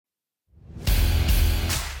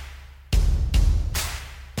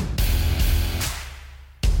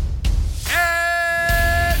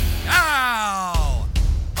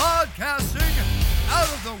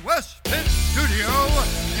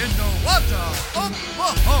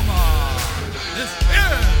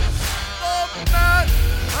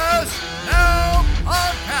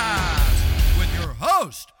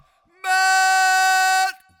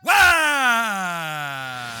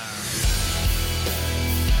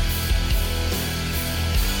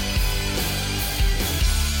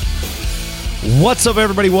What's up,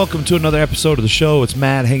 everybody? Welcome to another episode of the show. It's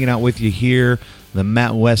Matt hanging out with you here, the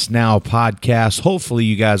Matt West Now podcast. Hopefully,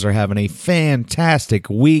 you guys are having a fantastic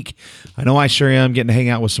week. I know I sure am, getting to hang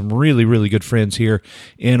out with some really, really good friends here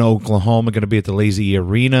in Oklahoma. Going to be at the Lazy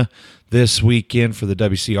Arena this weekend for the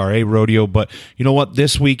WCRA rodeo. But you know what?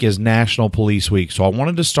 This week is National Police Week. So I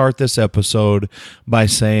wanted to start this episode by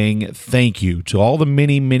saying thank you to all the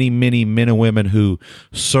many, many, many men and women who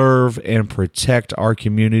serve and protect our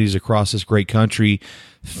communities across this great country.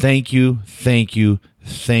 Thank you, thank you,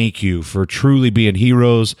 thank you for truly being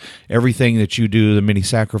heroes. Everything that you do, the many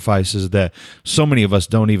sacrifices that so many of us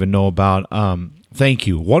don't even know about. Thank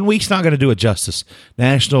you. 1 week's not going to do it justice.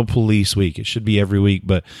 National Police Week. It should be every week,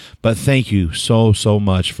 but thank you so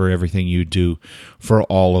much for everything you do for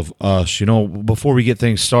all of us. You know, before we get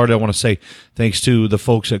things started, I want to say thanks to the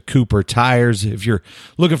folks at Cooper Tires. If you're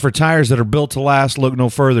looking for tires that are built to last, look no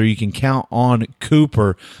further. You can count on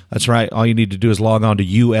Cooper. That's right. All you need to do is log on to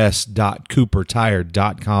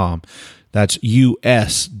us.coopertire.com. That's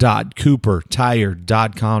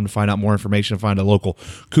us.coopertire.com to find out more information, find a local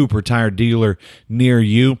Cooper Tire dealer near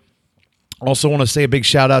you. Also want to say a big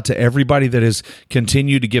shout out to everybody that has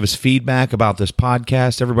continued to give us feedback about this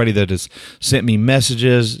podcast, everybody that has sent me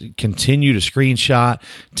messages, continue to screenshot,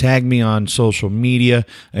 tag me on social media,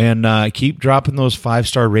 and keep dropping those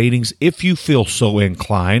 5-star ratings if you feel so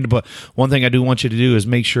inclined. But one thing I do want you to do is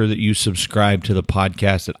make sure that you subscribe to the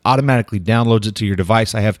podcast. It automatically downloads it to your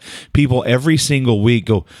device. I have people every single week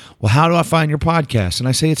go, well, how do I find your podcast? And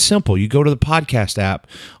I say, it's simple. You go to the podcast app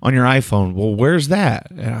on your iPhone. Well, where's that?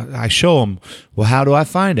 And I show them. Well, how do I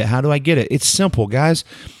find it? How do I get it? It's simple, guys.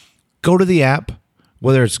 Go to the app,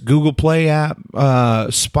 whether it's Google Play app,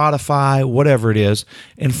 Spotify, whatever it is,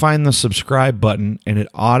 and find the subscribe button, and it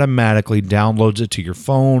automatically downloads it to your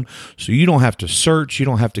phone, so you don't have to search. You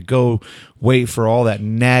don't have to go wait for all that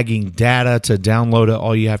nagging data to download it.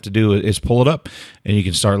 All you have to do is pull it up, and you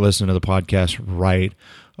can start listening to the podcast right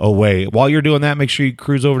away. While you're doing that, make sure you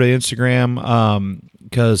cruise over to Instagram,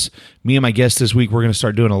 because me and my guest this week, we're going to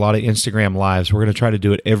start doing a lot of Instagram lives. We're going to try to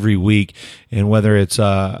do it every week, and whether it's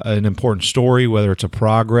an important story, whether it's a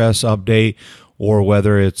progress update, or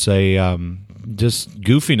whether it's a just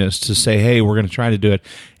goofiness to say, hey, we're going to try to do it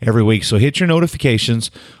every week. So hit your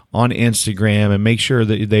notifications on Instagram and make sure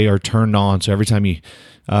that they are turned on, so every time you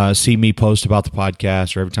see me post about the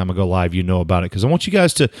podcast, or every time I go live, you know about it, because I want you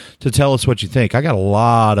guys to tell us what you think. I got a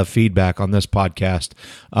lot of feedback on this podcast,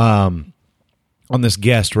 on this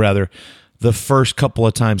guest, rather, the first couple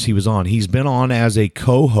of times he was on. He's been on as a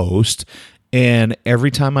co-host, and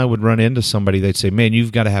every time I would run into somebody, they'd say, man,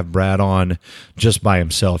 you've got to have Brad on just by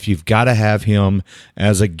himself. You've got to have him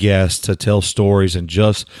as a guest to tell stories and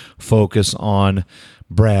just focus on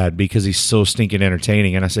Brad because he's so stinking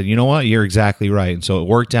entertaining. And I said, you know what? You're exactly right. And so it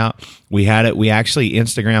worked out. We had it. We actually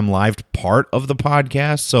Instagram lived part of the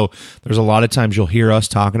podcast. So there's a lot of times you'll hear us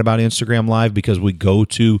talking about Instagram Live because we go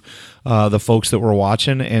to the folks that we're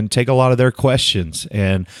watching and take a lot of their questions.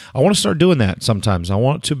 And I want to start doing that sometimes. I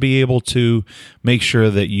want to be able to make sure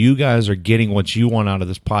that you guys are getting what you want out of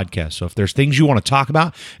this podcast. So if there's things you want to talk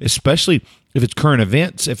about, especially if it's current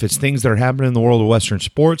events, if it's things that are happening in the world of Western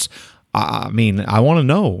sports, I mean, I want to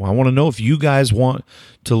know. I want to know if you guys want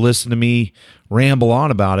to listen to me ramble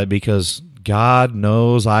on about it, because God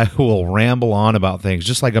knows I will ramble on about things,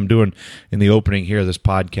 just like I'm doing in the opening here of this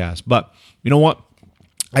podcast. But you know what?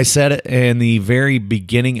 I said it in the very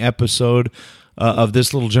beginning episode of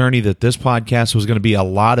this little journey that this podcast was going to be a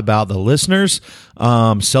lot about the listeners.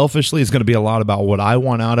 Selfishly, it's going to be a lot about what I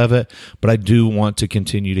want out of it, but I do want to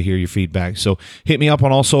continue to hear your feedback. So hit me up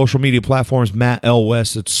on all social media platforms, Matt L.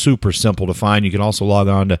 West. It's super simple to find. You can also log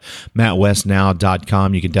on to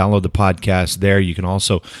mattwestnow.com. You can download the podcast there. You can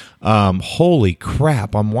also, holy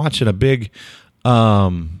crap, I'm watching a big,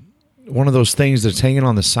 one of those things that's hanging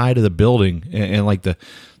on the side of the building, and like the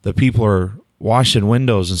people are washing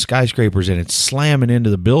windows and skyscrapers, and it's slamming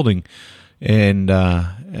into the building and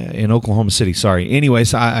in Oklahoma City. Sorry.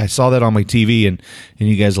 Anyways, I saw that on my TV, and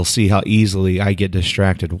you guys will see how easily I get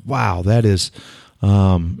distracted. Wow, that is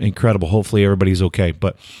incredible. Hopefully everybody's okay.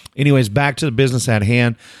 But anyways, back to the business at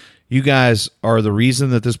hand. You guys are the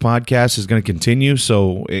reason that this podcast is going to continue,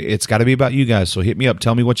 so it's got to be about you guys. So hit me up.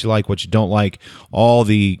 Tell me what you like, what you don't like, all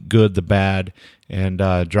the good, the bad, and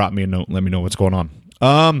drop me a note and let me know what's going on.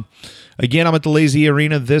 Again, I'm at the Lazy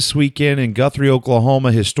Arena this weekend in Guthrie,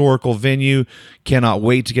 Oklahoma, historical venue. Cannot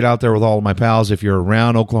wait to get out there with all of my pals. If you're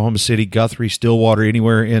around Oklahoma City, Guthrie, Stillwater,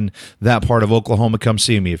 anywhere in that part of Oklahoma, come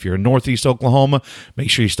see me. If you're in Northeast Oklahoma,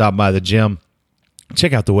 make sure you stop by the gym.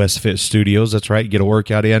 check out the WestFit Studios. That's right. Get a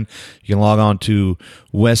workout in. You can log on to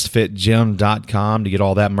westfitgym.com to get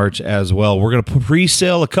all that merch as well. We're going to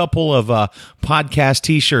pre-sale a couple of podcast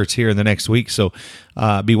t-shirts here in the next week, so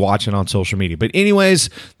be watching on social media. But anyways,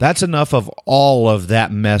 that's enough of all of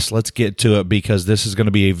that mess. Let's get to it because this is going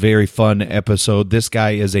to be a very fun episode. This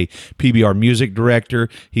guy is a PBR music director.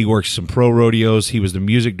 He works some pro rodeos. He was the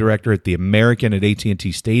music director at the American at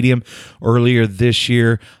AT&T Stadium earlier this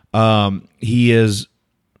year. He is,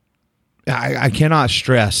 I cannot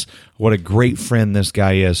stress what a great friend this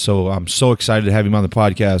guy is. So I'm so excited to have him on the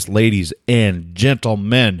podcast. Ladies and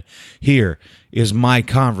gentlemen, here is my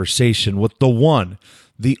conversation with the one,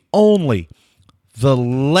 the only, the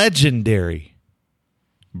legendary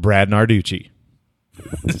Brad Narducci.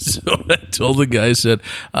 So I told the guy, I said,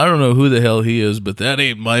 I don't know who the hell he is, but that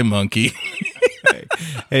ain't my monkey.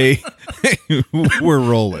 Hey, we're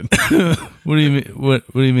rolling. What do you mean?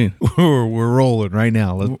 What do you mean? We're rolling right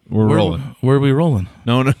now. We're rolling. Where are we rolling?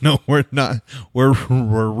 No, we're not. We're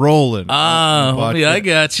rolling. I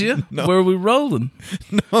got you. No. Where are we rolling?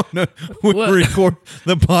 No. We What? record.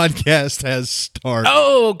 The podcast has started.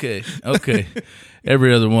 Oh, okay.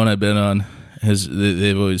 Every other one I've been on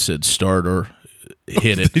they've always said start or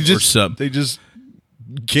hit it or something. They just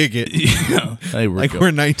kick it. Yeah. Hey, Like we're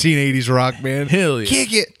a 1980s rock band. Hell yeah. Kick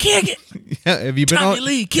it. Yeah, have you been Tommy on?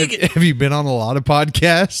 Lee, kick it. Have you been on a lot of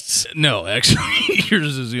podcasts? No, actually,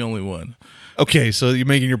 yours is the only one. Okay, so you're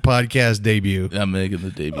making your podcast debut. I'm making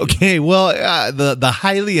the debut. Okay, well, the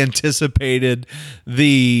highly anticipated,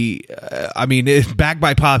 backed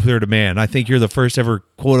by popular demand. I think you're the first ever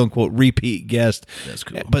quote unquote repeat guest. That's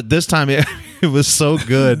cool. But this time it was so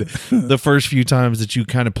good. The first few times that you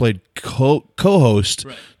kind of played co-host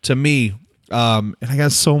to me, and I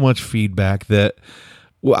got so much feedback that.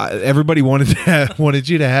 Well, everybody wanted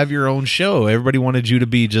you to have your own show. Everybody wanted you to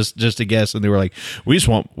be just a guest, and they were like, we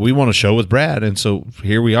want a show with Brad, and so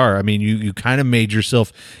here we are. I mean, you kind of made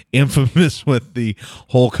yourself infamous with the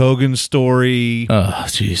Hulk Hogan story. Oh,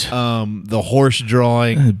 jeez. The horse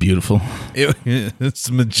drawing, Beautiful.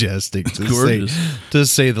 it's majestic Gorgeous. to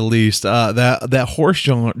say the least. That horse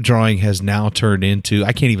drawing has now turned into.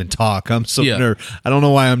 I can't even talk. I'm so I don't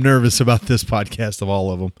know why I'm nervous about this podcast of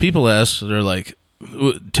all of them. People ask, they're like,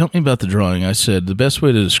 tell me about the drawing. I said the best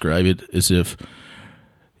way to describe it is if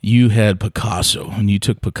you had Picasso and you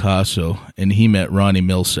took Picasso and he met Ronnie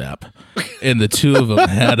Millsap and the two of them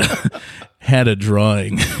had a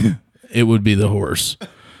drawing. It would be the horse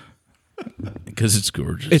because it's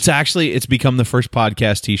gorgeous. It's become the first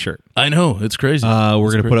podcast t-shirt. I know, it's crazy.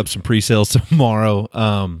 We're going to put up some pre-sales tomorrow.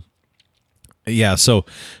 Yeah, so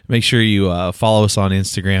make sure you follow us on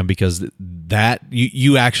Instagram because that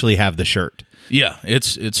you actually have the shirt. Yeah,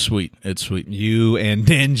 it's sweet. It's sweet. You and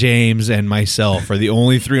Dan James and myself are the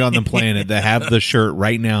only three on the planet that have the shirt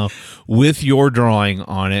right now with your drawing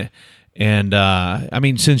on it. And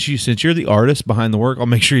since you're the artist behind the work, I'll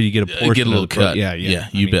make sure you get a portion. Get a little cut. Yeah,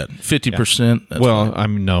 you bet. 50%. Well,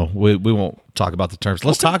 no, we won't talk about the terms.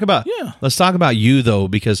 Let's talk about you though,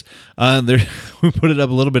 because we put it up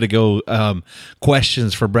a little bit ago.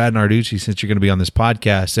 Questions for Brad Narducci since you're going to be on this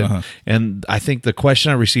podcast, and I think the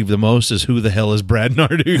question I received the most is who the hell is Brad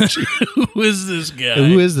Narducci? Who is this guy?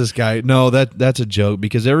 Who is this guy? No, that's a joke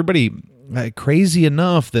because everybody. Crazy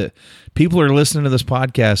enough that people are listening to this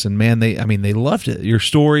podcast and man, they loved it. Your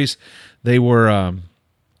stories, they were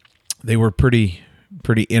pretty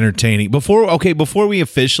entertaining. Before we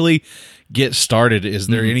officially get started, is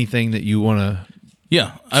there anything that you want to?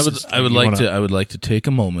 Yeah, I would like to take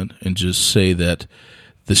a moment and just say that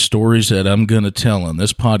the stories that I'm going to tell on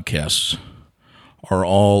this podcast are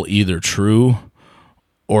all either true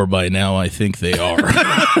or by now I think they are.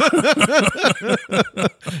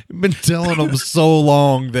 You've been telling them so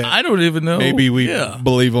long that I don't even know. Maybe we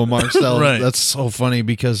believe them ourselves. Right. That's so funny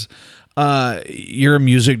because you're a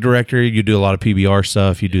music director. You do a lot of PBR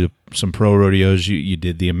stuff. You do some pro rodeos. You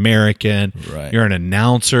did the American. Right. You're an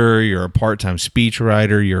announcer. You're a part-time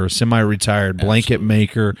speechwriter. You're a semi-retired blanket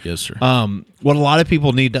maker. Yes, sir. What a lot of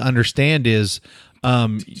people need to understand is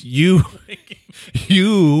you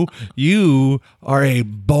are a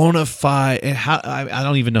bona fide. I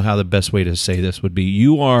don't even know how the best way to say this would be.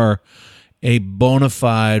 You are a bona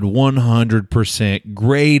fide 100%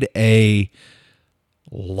 grade A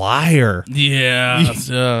liar.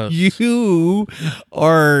 Yeah. You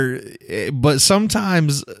are, but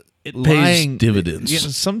sometimes It lying, pays dividends.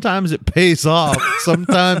 Yeah, sometimes it pays off.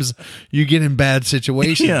 Sometimes you get in bad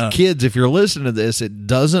situations. Yeah. Kids, if you're listening to this, it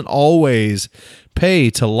doesn't always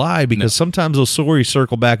pay to lie because sometimes those stories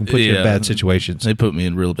circle back and put you in bad situations. They put me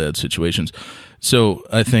in real bad situations. So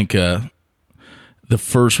I think the the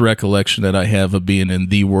first recollection that I have of being in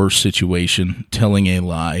the worst situation, telling a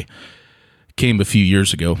lie, came a few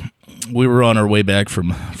years ago. We were on our way back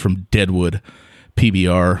from Deadwood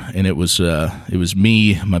PBR, and it was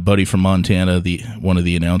me, my buddy from Montana, one of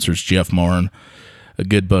the announcers, Jeff Marn, a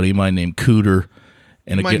good buddy of mine named Cooter,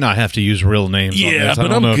 and You might not have to use real names. on yeah, this. I but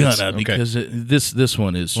don't I'm know if gonna it's- because this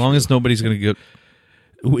one is as long as nobody's going to get.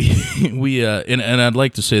 we and I'd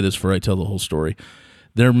like to say this before I tell the whole story.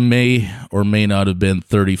 There may or may not have been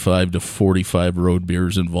 35 to 45 road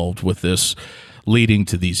beers involved with this, leading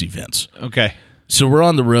to these events. Okay. So we're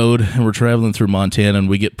on the road and we're traveling through Montana, and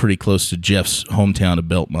we get pretty close to Jeff's hometown of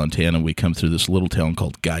Belt, Montana. And we come through this little town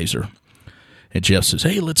called Geyser. And Jeff says,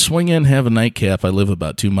 "Hey, let's swing in and have a nightcap. I live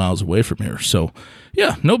about 2 miles away from here." So,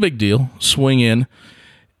 yeah, no big deal. Swing in.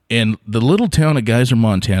 And the little town of Geyser,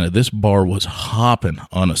 Montana, this bar was hopping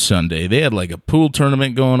on a Sunday. They had like a pool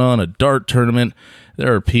tournament going on, a dart tournament.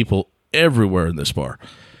 There are people everywhere in this bar.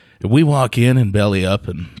 And we walk in and belly up,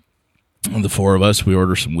 and the four of us, we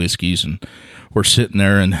order some whiskeys, and we're sitting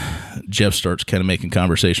there, and Jeff starts kind of making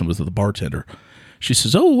conversation with the bartender. She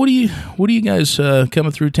says, "Oh, what are you guys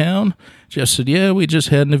coming through town?" Jeff said, "Yeah, we just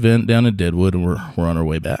had an event down in Deadwood, and we're on our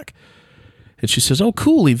way back." And she says, "Oh,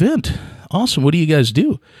 cool event. Awesome. What do you guys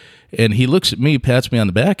do?" And he looks at me, pats me on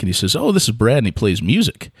the back, and he says, "Oh, this is Brad, and he plays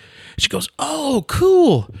music." She goes, "Oh,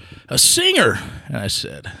 cool. A singer." And I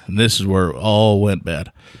said, and this is where it all went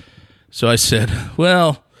bad. So I said,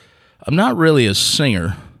 "Well, I'm not really a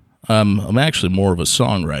singer. I'm actually more of a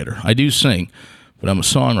songwriter. I do sing, but I'm a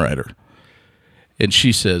songwriter." And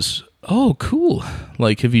she says, "Oh, cool.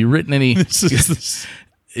 Like, have you written any?"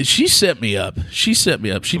 She set me up. She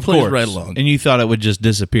plays right along. And you thought it would just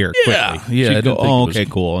disappear Yeah, quickly. yeah, I She'd go, didn't think "Oh, it was- okay,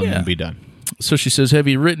 cool," and yeah. then be done. So she says, "Have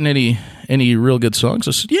you written any real good songs?"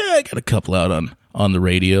 I said, "Yeah, I got a couple out on the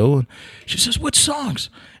radio." And she says, "What songs?"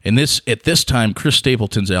 And at this time, Chris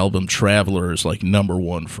Stapleton's album Traveler is like number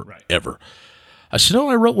one forever. I said, "Oh,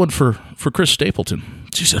 I wrote one for Chris Stapleton."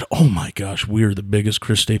 She said, "Oh my gosh, we're the biggest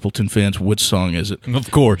Chris Stapleton fans. What song is it?" Of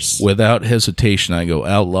course. Without hesitation, I go,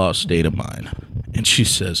 "Outlaw State of Mind." And she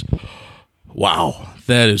says, "Wow,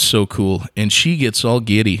 that is so cool." And she gets all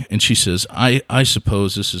giddy, and she says, I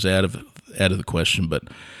suppose this is out of the question, but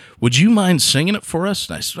would you mind singing it for us?"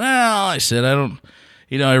 And I said, "I don't,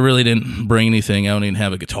 I really didn't bring anything. I don't even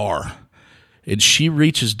have a guitar." And she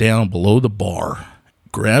reaches down below the bar,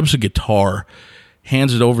 grabs a guitar,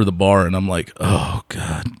 hands it over the bar, and I'm like, "Oh,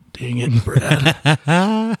 God dang it, Brad."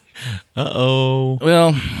 Uh-oh.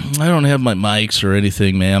 "Well, I don't have my mics or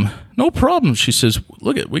anything, ma'am." "No problem." She says,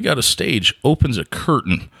 "Look we got a stage." Opens a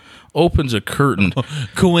curtain.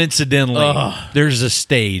 Coincidentally, there's a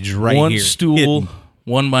stage right One here. stool, hidden.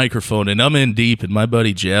 one microphone, and I'm in deep, and my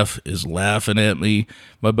buddy Jeff is laughing at me.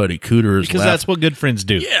 My buddy Cooter is Because that's what good friends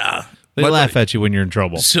do. yeah. They My laugh buddy- at you when you're in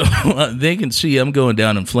trouble. So they can see I'm going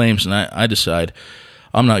down in flames, and I decide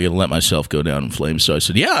I'm not going to let myself go down in flames. So I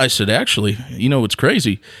said, "Yeah." I said, "Actually, what's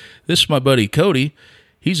crazy? This is my buddy Cody.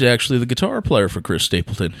 He's actually the guitar player for Chris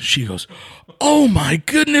Stapleton." She goes, "Oh my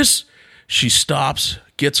goodness." She stops,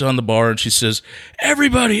 gets on the bar, and she says,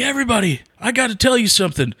 Everybody, I got to tell you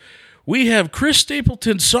something. We have Chris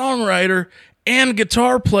Stapleton, songwriter and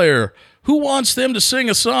guitar player. Who wants them to sing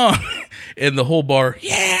a song?" And the whole bar,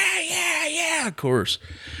 yeah, of course.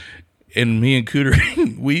 And me and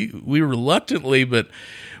Cooter, we reluctantly, but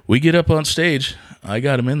we get up on stage. I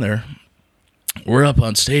got him in there. We're up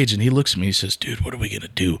on stage, and he looks at me. He says, "Dude, what are we going to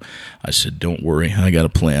do?" I said, "Don't worry. I got a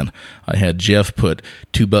plan." I had Jeff put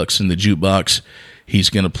 $2 in the jukebox. He's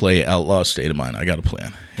going to play Outlaw State of Mind. I got a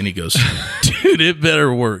plan. And he goes, "Dude, it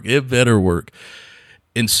better work. It better work."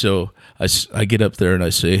 And so I get up there, and I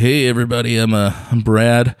say, "Hey, everybody, I'm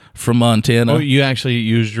Brad from Montana." Oh, you actually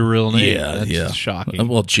used your real name. Yeah, That's yeah. shocking.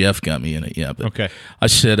 Well, Jeff got me in it, yeah. But Okay. I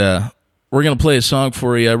said, "We're going to play a song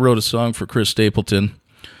for you. I wrote a song for Chris Stapleton.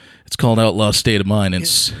 It's called Outlaw State of Mind."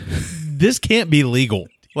 It's This can't be legal.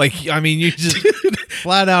 Like, I mean, you just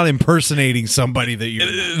flat out impersonating somebody that you're.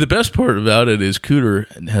 the best part about it is Cooter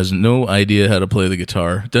has no idea how to play the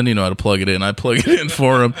guitar. Doesn't even know how to plug it in. I plug it in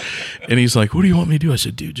for him, and he's like, "What do you want me to do?" I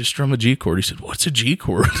said, "Dude, just strum a G chord." He said, "What's a G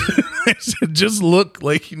chord?" I said, "Just look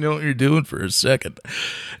like you know what you're doing for a second."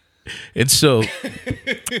 And so,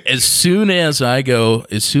 as soon as I go,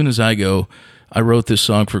 I wrote this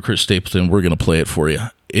song for Chris Stapleton. We're going to play it for you.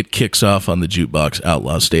 It kicks off on the jukebox,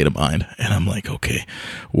 Outlaw State of Mind. And I'm like, okay,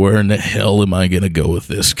 where in the hell am I going to go with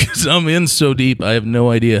this? Because I'm in so deep, I have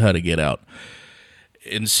no idea how to get out.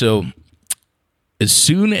 And so as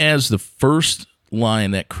soon as the first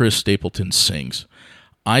line that Chris Stapleton sings,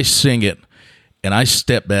 I sing it, and I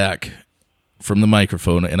step back from the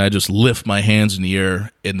microphone, and I just lift my hands in the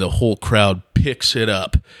air, and the whole crowd picks it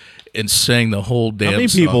up and sang the whole damn How many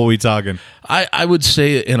song. people are we talking? I would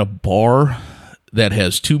say in a bar that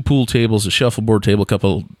has 2 pool tables, a shuffleboard table,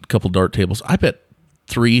 couple dart tables, I bet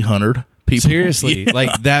 300 people. Seriously, Yeah.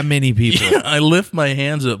 like that many people. Yeah, I lift my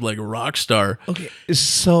hands up like a rock star. Okay,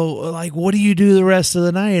 so like, what do you do the rest of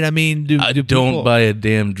the night? I mean, I do don't people- buy a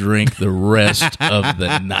damn drink the rest of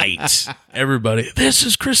the night. Everybody, this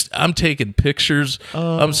is Chris. I'm taking pictures.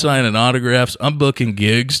 I'm signing autographs. I'm booking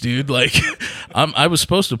gigs, dude. Like, I was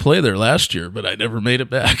supposed to play there last year, but I never made it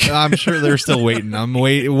back. I'm sure they're still waiting. I'm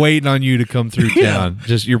waiting on you to come through town.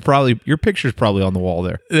 Just your picture's probably on the wall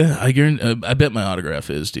there. Yeah, I guarantee. I bet my autograph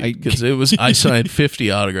is, dude, because I signed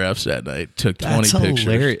 50 autographs that night. Took 20 That's pictures.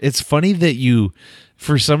 hilarious. It's funny that you,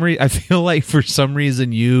 for some reason, I feel like for some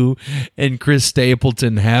reason you and Chris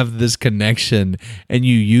Stapleton have this connection, and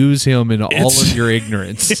you use him in all of your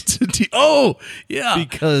ignorance. Oh, yeah.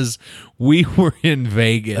 Because we were in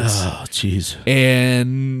Vegas. Oh, jeez.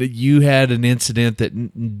 And you had an incident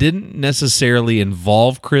that didn't necessarily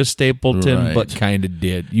involve Chris Stapleton, Right. but kind of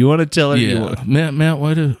did. You want to tell everyone? Yeah, Matt.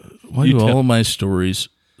 Why do tell. all of my stories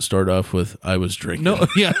start off with "I was drinking"? No,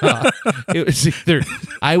 yeah. It was either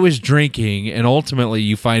I was drinking, and ultimately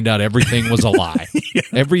you find out everything was a lie.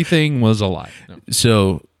 Everything was a lie. No.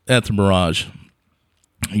 So at the Mirage,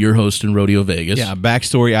 you're hosting Rodeo Vegas. Yeah,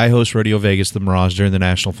 backstory. I host Rodeo Vegas, the Mirage, during the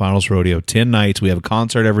National Finals Rodeo. 10 nights. We have a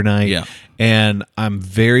concert every night. Yeah. And I'm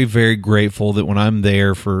very, very grateful that when I'm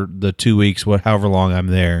there for the 2 weeks, however long I'm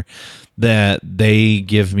there, that they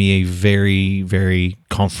give me a very, very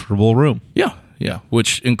comfortable room. yeah, yeah.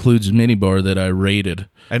 Which includes a minibar that I raided.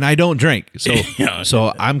 And I don't drink. So, Yeah.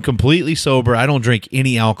 so I'm completely sober. I don't drink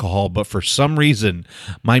any alcohol, but for some reason,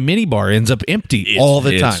 my minibar ends up empty all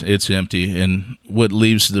the time. It's empty, and what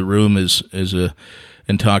leaves the room is a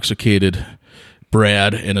intoxicated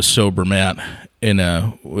Brad and a sober Matt, and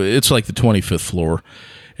it's like the 25th floor,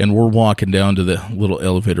 and we're walking down to the little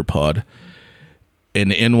elevator pod,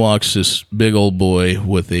 and in walks this big old boy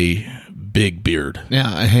with a big beard.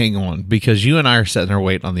 Yeah, hang on, because you and I are sitting there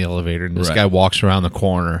waiting on the elevator, and this Right. guy walks around the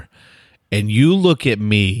corner, and you look at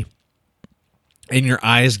me, and your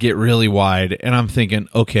eyes get really wide, and I'm thinking,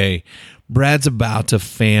 okay, Brad's about to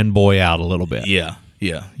fanboy out a little bit. Yeah,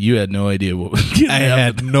 yeah. You had no idea what was going to I happen.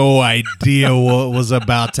 had no idea what was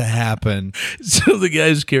about to happen. So the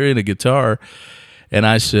guy's carrying a guitar, and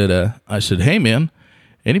I said, "Hey man,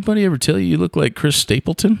 anybody ever tell you look like Chris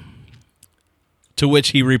Stapleton?" To which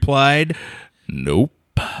he replied, Nope.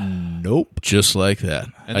 nope. Just like that.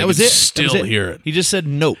 And that was it. Still That was hear it. He just said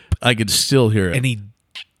nope. I could still hear it. And he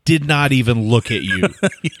did not even look at you.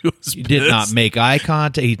 He did not make eye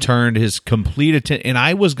contact. He turned his complete attention. And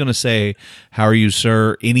I was going to say, "How are you,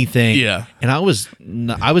 sir?" Anything. Yeah. And I was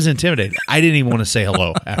intimidated. I didn't even want to say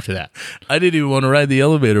hello after that. I didn't even want to ride the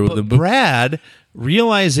elevator with But him. Brad,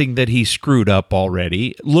 realizing that he screwed up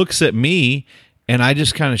already, looks at me, and I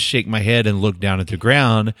just kind of shake my head and look down at the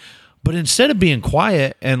ground. But instead of being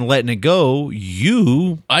quiet and letting it go,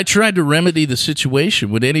 you I tried to remedy the situation.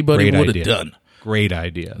 What anybody Great would idea. have done. Great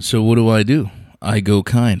idea. So what do? I go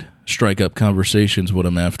kind. Strike up conversations what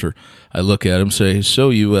I'm after. I look at him, say, "So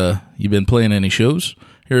you been playing any shows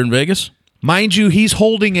here in Vegas?" Mind you, he's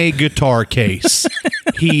holding a guitar case.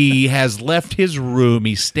 He has left his room.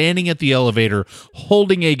 He's standing at the elevator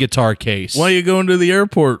holding a guitar case. Why you going to the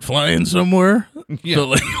airport? Flying somewhere? Yeah. So,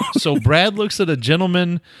 like, So Brad looks at a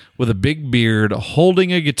gentleman with a big beard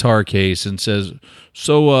holding a guitar case and says,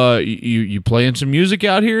 "So you playing some music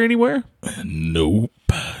out here anywhere?" nope.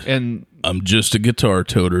 And I'm just a guitar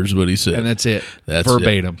toter is what he said. that's it. That's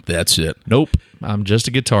Verbatim. It. That's it. Nope. I'm just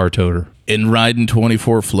a guitar toter. And riding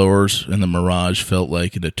 24 floors in the Mirage felt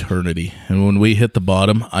like an eternity. And when we hit the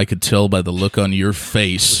bottom, I could tell by the look on your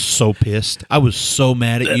face So pissed. I was so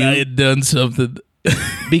mad at that you. I had done something.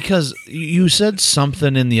 Because you said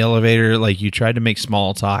something in the elevator, like you tried to make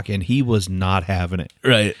small talk, and he was not having it.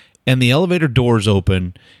 Right. And the elevator doors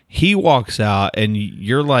open. He walks out, and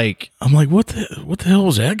you're like, I'm like, what the hell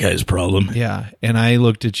was that guy's problem? yeah. And I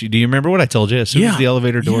looked at you. Do you remember what I told you? As soon Yeah. as the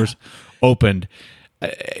elevator doors opened,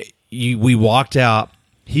 we walked out.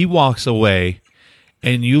 He walks away,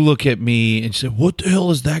 and you look at me and you said, "What the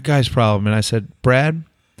hell is that guy's problem?" And I said, "Brad,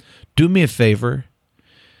 do me a favor.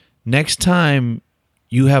 Next time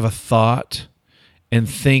you have a thought and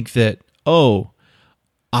think that, oh,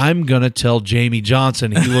 I'm going to tell Jamie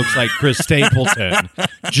Johnson he looks like Chris Stapleton,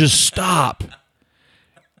 just stop."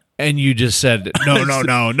 And you just said,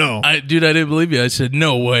 no. I didn't believe you. I said,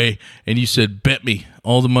 no way. And you said, bet me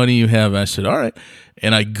all the money you have. I said, all right.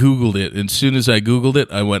 And I Googled it. And as soon as I Googled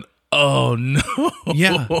it, I went, Oh no!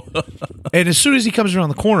 Yeah. And as soon as he comes around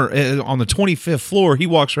the corner on the 25th floor, he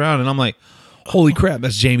walks around and I'm like, holy crap,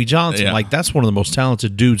 that's Jamie Johnson. Yeah. Like, that's one of the most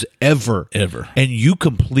talented dudes ever. Ever. And you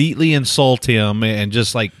completely insult him and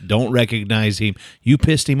just like don't recognize him. You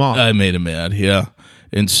pissed him off. I made him mad. Yeah,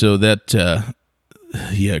 and so that.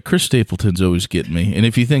 Yeah, Chris Stapleton's always getting me. And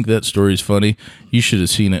if you think that story's funny, you should have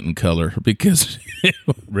seen it in color because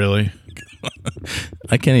Really?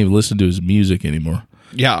 I can't even listen to his music anymore.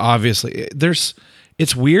 Yeah, obviously.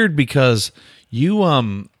 It's weird because you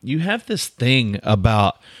have this thing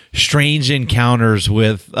about strange encounters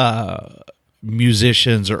with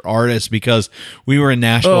musicians or artists because we were in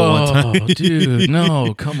Nashville one time. Oh, dude,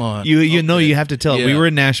 no, come on. You know you have to tell. Yeah. We were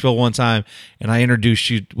in Nashville one time, and I introduced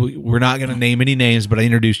you. We're not going to name any names, but I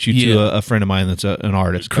introduced you Yeah. to a friend of mine that's an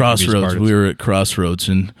artist. a music Crossroads. artist. We were at Crossroads,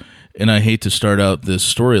 and I hate to start out this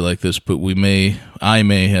story like this, but I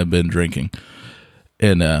may have been drinking,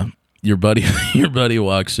 and your buddy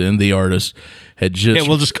walks in. The artist had just Yeah,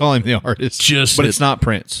 we'll just call him the artist. But it's not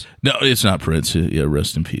Prince. No, it's not Prince. Yeah,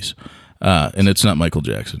 rest in peace. And it's not Michael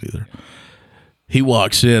Jackson either. He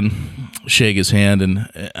walks in, shake his hand, and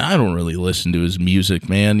I don't really listen to his music,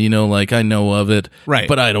 man. You know, like I know of it, Right.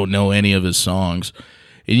 but I don't know any of his songs.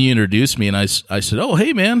 And you introduced me, and I said, "Oh,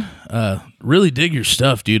 hey, man, really dig your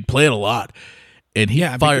stuff, dude. Play it a lot." And he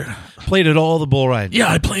fired. Played at all the bull rides.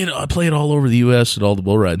 Yeah, I played all over the U.S. at all the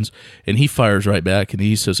bull ridings, and he fires right back, and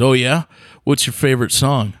he says, "Oh yeah, what's your favorite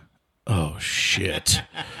song?" Oh shit!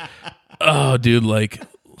 Oh, dude, like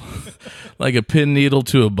a pin needle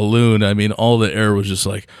to a balloon. I mean, all the air was just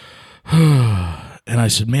like, and I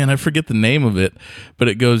said, "Man, I forget the name of it," but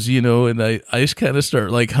it goes, you know, and I just kind of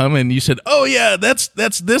start like humming. You said, "Oh yeah, that's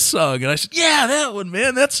this song," and I said, "Yeah, that one,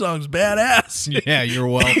 man, that song's badass." Yeah, you're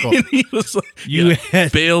welcome. And he was like, You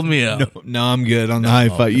had- bailed me out. No, I'm good on the high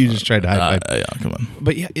five. You just tried to high five. Yeah, come on.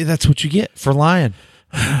 But yeah, that's what you get for lying.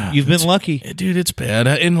 You've been lucky. Dude, it's bad.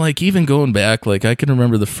 And like even going back, like I can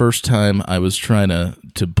remember the first time I was trying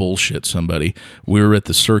to bullshit somebody. We were at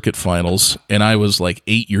the circuit finals and I was like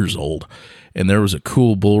 8 years old. And there was a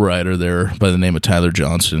cool bull rider there by the name of Tyler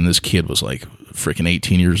Johnson. And this kid was like freaking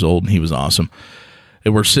 18 years old and he was awesome.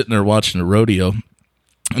 And we're sitting there watching a rodeo.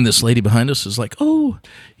 And this lady behind us is like, "Oh,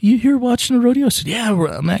 you here watching the rodeo?" I said, "Yeah,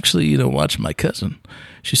 I'm actually, watching my cousin."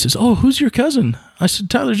 She says, "Oh, who's your cousin?" I said,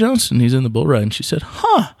 "Tyler Johnson. He's in the bull ride." And she said,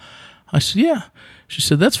 "Huh?" I said, "Yeah." She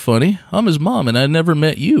said, "That's funny. I'm his mom, and I never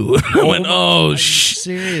met you." I went, "Oh,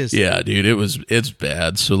 serious?" Yeah, dude, it's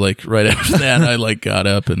bad. So like right after that, I like got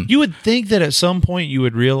up and You would think that at some point you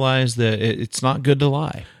would realize that it's not good to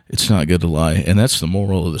lie. it's not good to lie, and that's the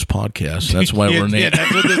moral of this podcast. And that's why we're Yeah, named.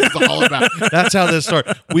 that's what this is all about. That's how this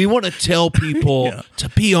starts. We want to tell people to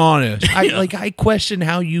be honest. I question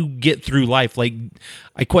how you get through life. Like,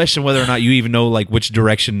 I question whether or not you even know like which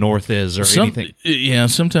direction north is or anything. Yeah,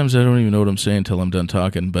 sometimes I don't even know what I'm saying until I'm done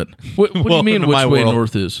talking. But what do you Welcome mean to which my way world.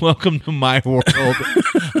 north is? Welcome to my world.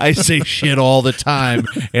 I say shit all the time,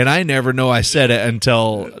 and I never know I said it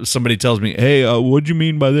until somebody tells me, "Hey, what'd you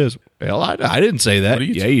mean by this?" Well, I didn't say that. What are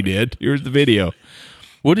you Yeah, you did. Here's the video.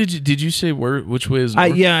 What did you say? Which way is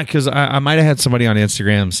north? Yeah, because I might have had somebody on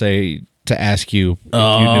Instagram say to ask you if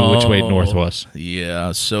you knew which way north was.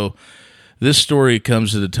 Yeah. So this story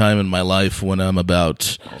comes at a time in my life when I'm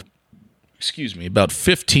about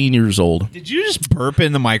 15 years old. Did you just burp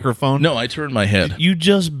in the microphone? No, I turned my head, You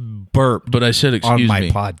just burped but I said on excuse my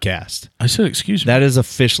me. podcast. I said excuse me. That is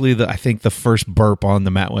officially I think the first burp on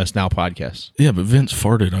the Matt West Now podcast. Yeah, but Vince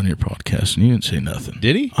farted on your podcast and you didn't say nothing.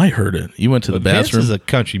 Did he? I heard it. You went to the Vince bathroom, is a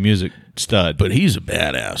country music stud. but he's a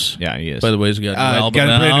badass. Yeah, he is. By the way, he's got a new album got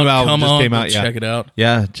a brand new out. album Come just on, came out. Yeah. check it out.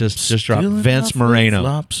 Yeah, just dropped. Stealing Vince off my Moreno.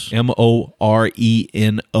 flops.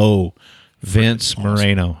 Moreno. Vince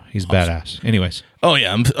Moreno. He's badass. Anyways. Oh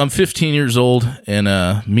yeah, I'm 15 years old, and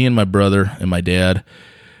me and my brother and my dad,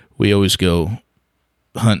 we always go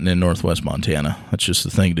hunting in northwest Montana. That's just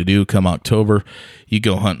the thing to do. Come October, you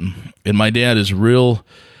go hunting. And my dad is real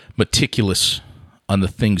meticulous on the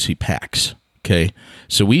things he packs. Okay,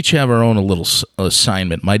 so we each have our own little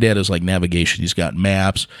assignment. My dad is like navigation. He's got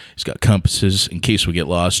maps. He's got compasses in case we get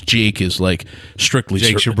lost. Jake is like strictly.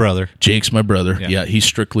 Jake's your brother. Jake's my brother. Yeah, he's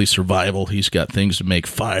strictly survival. He's got things to make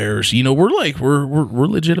fires. You know, we're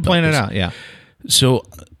legit about Playing this. it out, yeah. So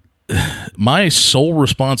my sole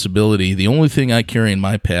responsibility, the only thing I carry in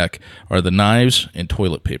my pack are the knives and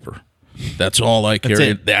toilet paper. That's all I carry.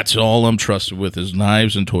 it. That's all I'm trusted with is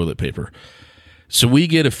knives and toilet paper. So we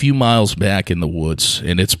get a few miles back in the woods,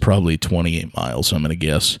 and it's probably 28 miles, I'm going to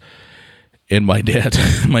guess. And my dad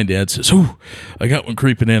says, "Oh, I got one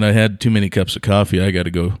creeping in. I had too many cups of coffee. I got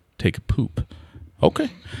to go take a poop." Okay.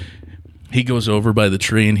 he goes over by the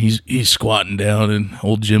tree and he's squatting down, and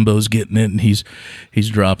old Jimbo's getting it, and he's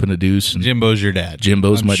dropping a deuce. And Jimbo's your dad.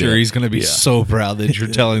 Jimbo's I'm my sure dad. he's going to be so proud that you're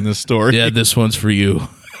telling this story. Yeah, this one's for you.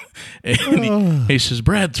 And he says,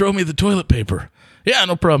 Brad, throw me the toilet paper. Yeah,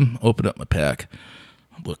 no problem. Open up my pack.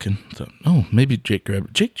 I'm looking. Thought, oh, maybe Jake grabbed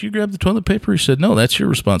it. Jake, did you grab the toilet paper? He said, no, that's your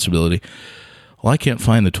responsibility. Well, I can't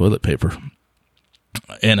find the toilet paper.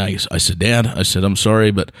 And I said, Dad, I said, I'm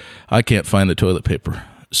sorry, but I can't find the toilet paper.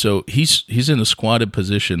 So he's in a squatted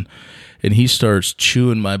position, and he starts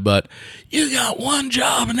chewing my butt. You got one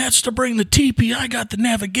job, and that's to bring the teepee. I got the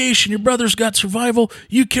navigation. Your brother's got survival.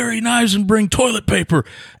 You carry knives and bring toilet paper.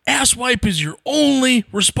 Ass wipe is your only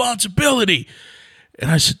responsibility. And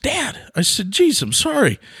I said, Dad, I said, geez, I'm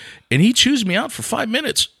sorry. And he chews me out for 5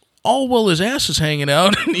 minutes, all while his ass is hanging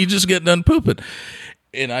out, and he just getting done pooping.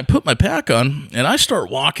 And I put my pack on, and I start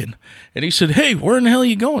walking. And he said, hey, where in the hell are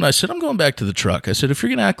you going? I said, I'm going back to the truck. I said, if you're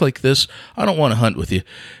going to act like this, I don't want to hunt with you.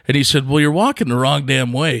 And he said, well, you're walking the wrong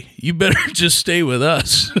damn way. You better just stay with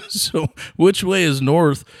us. So which way is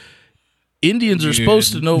north? Indians are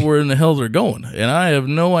supposed to know where in the hell they're going, and I have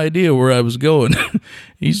no idea where I was going.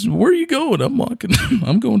 He said, where are you going? I'm walking.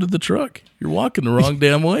 I'm going to the truck. You're walking the wrong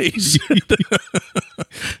damn ways.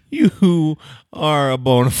 You are a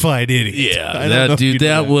bona fide idiot. Yeah,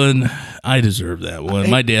 that one, I deserve that one.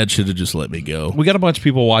 My dad should have just let me go. We got a bunch of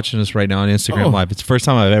people watching us right now on Instagram Live. It's the first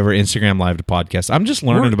time I've ever Instagram Live a podcast. I'm just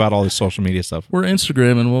learning about all this social media stuff. We're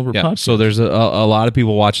Instagramming while we're podcasting. So there's a lot of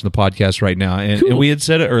people watching the podcast right now. And we had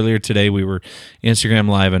said it earlier today. We were Instagram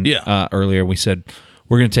Live, and earlier we said,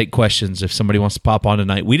 we're going to take questions if somebody wants to pop on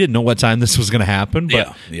tonight. We didn't know what time this was going to happen,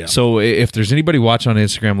 but so if there's anybody watching on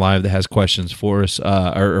Instagram Live that has questions for us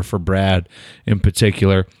or for Brad in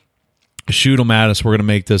particular, shoot them at us. We're going to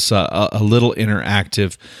make this a little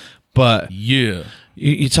interactive. But you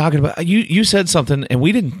talking about you said something, and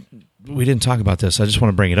we didn't talk about this. I just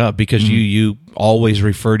want to bring it up because you always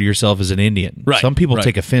refer to yourself as an Indian. Right. Some people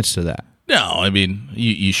take offense to that. No, I mean,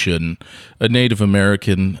 you shouldn't. A Native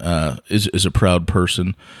American is a proud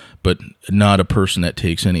person, but not a person that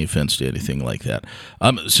takes any offense to anything like that.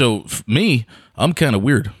 So for me, I'm kind of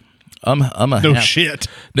weird. I'm a shit.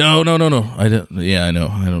 No. I don't. Yeah, I know.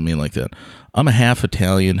 I don't mean like that. I'm a half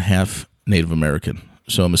Italian, half Native American.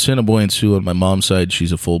 So I'm Assiniboine Sioux on my mom's side.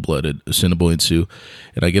 She's a full-blooded Assiniboine Sioux,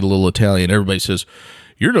 and I get a little Italian. Everybody says,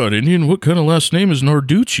 you're not Indian. What kind of last name is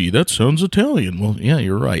Narducci? That sounds Italian. Well, yeah,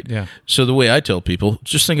 you're right. Yeah. So the way I tell people,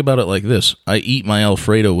 just think about it like this. I eat my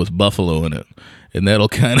Alfredo with buffalo in it, and that'll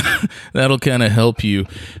kind of help you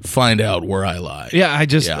find out where I lie.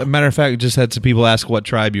 Yeah, matter of fact, just had some people ask what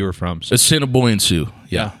tribe you were from. So. Assiniboine Sioux.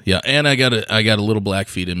 Yeah. And I got a little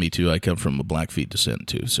Blackfeet in me too. I come from a Blackfeet descent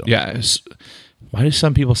too. So yeah. Why do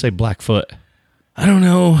some people say Blackfoot? I don't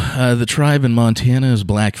know. The tribe in Montana is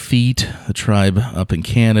Blackfeet. The tribe up in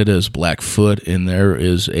Canada is Blackfoot, and there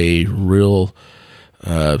is a real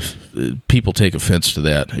people take offense to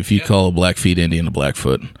that. If you call a Blackfeet Indian a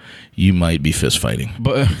Blackfoot, you might be fist fighting.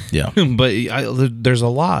 But there's a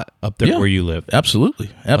lot up there where you live. Absolutely.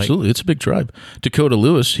 It's a big tribe. Dakota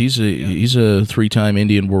Lewis, he's a 3-time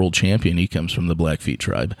Indian world champion. He comes from the Blackfeet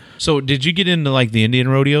tribe. So did you get into like the Indian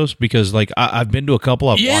rodeos? Because like I've been to a couple.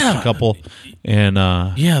 I've watched a couple, and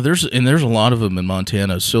there's a lot of them in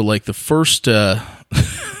Montana. So like the first the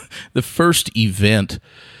first event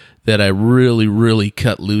that I really, really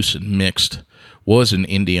cut loose and mixed was an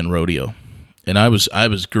Indian rodeo. And I was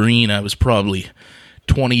green. I was probably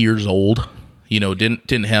 20 years old. You know,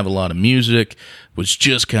 didn't have a lot of music, was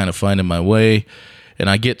just kind of finding my way. And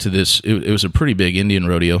I get to this, it was a pretty big Indian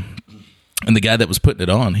rodeo. And the guy that was putting it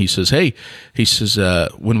on, he says,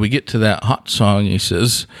 when we get to that hot song, he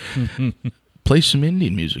says, play some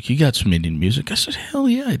Indian music. You got some Indian music? I said, hell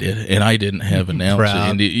yeah, I did. And I didn't have an ounce of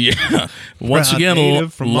Indian. Yeah. Once again,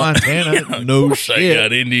 native from Montana. No shit. I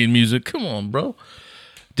got Indian music. Come on, bro.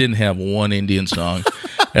 Didn't have one Indian song.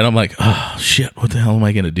 And I'm like, oh, shit, what the hell am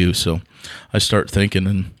I going to do? So I start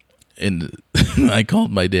thinking, and I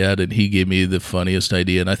called my dad, and he gave me the funniest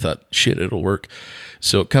idea, and I thought, shit, it'll work.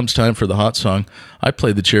 So it comes time for the hot song. I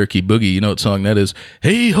played the Cherokee Boogie. You know what song that is?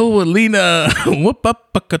 Hey ho, Alina, whoop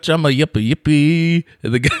up, chama yippee yippee.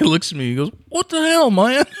 And the guy looks at me. He goes, "What the hell,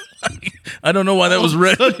 man?" I don't know why that was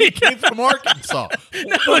red. He came from Arkansas.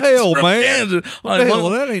 What the hell, man? What the hell?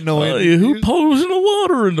 That ain't no Indian. Who pours in the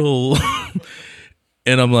water and all?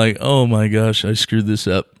 And I'm like, oh my gosh, I screwed this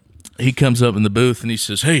up. He comes up in the booth and he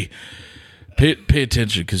says, "Hey, pay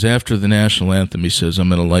attention, because after the national anthem," he says, "I'm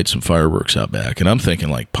going to light some fireworks out back." And I'm thinking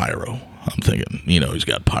like pyro. I'm thinking, he's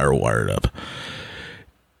got pyro wired up.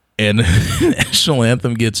 And national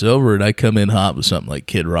anthem gets over, and I come in hot with something like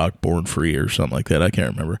Kid Rock, Born Free, or something like that. I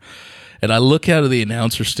can't remember. And I look out of the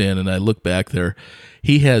announcer stand, and I look back there.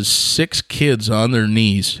 He has 6 kids on their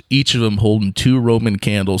knees, each of them holding 2 Roman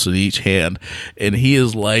candles in each hand, and he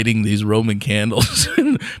is lighting these Roman candles.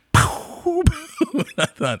 And I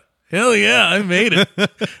thought, hell yeah, I made it.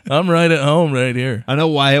 I'm right at home right here. I know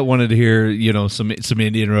Wyatt wanted to hear, some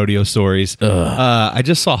Indian rodeo stories. I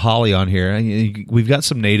just saw Holly on here. We've got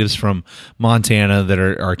some natives from Montana that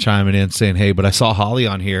are chiming in saying, hey, but I saw Holly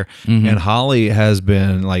on here, and Holly has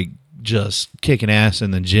been like just kicking ass in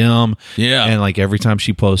the gym. Yeah. And like every time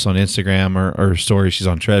she posts on Instagram or stories, she's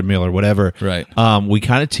on treadmill or whatever. Right. We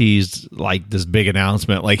kind of teased like this big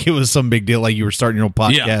announcement, like it was some big deal, like you were starting your own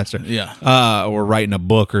podcast or writing a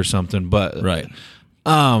book or something. But right.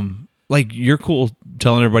 Like you're cool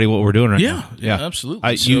telling everybody what we're doing right now. Yeah,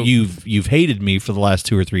 absolutely. You've hated me for the last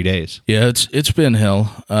 2 or 3 days. Yeah, it's been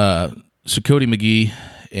hell. So Cody McGee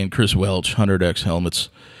and Chris Welch, 100X Helmets,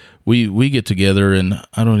 we get together, and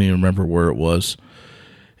I don't even remember where it was.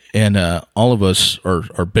 And all of us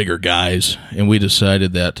are bigger guys, and we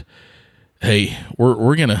decided that, hey,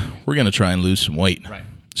 we're gonna try and lose some weight. Right.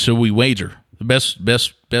 So we wager the best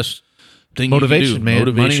thing. Motivation, you can do. man.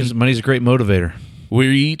 Motivation. Money's a great motivator. We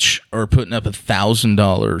each are putting up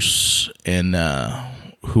 $1,000, and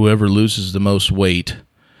whoever loses the most weight,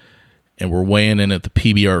 and we're weighing in at the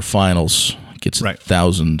PBR finals, gets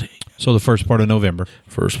 $1,000. So the first part of November.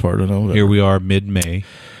 Here we are, mid-May.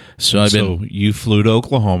 So you flew to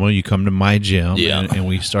Oklahoma. You come to my gym, and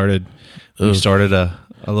we started a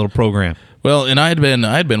little program. Well, and I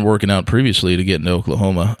had been working out previously to get into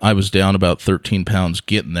Oklahoma. I was down about 13 pounds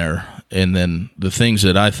getting there, and then the things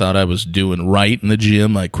that I thought I was doing right in the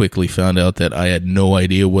gym, I quickly found out that I had no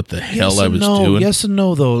idea what the hell I was doing. Yes and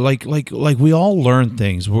no, though. Like we all learn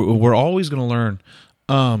things. We're always going to learn.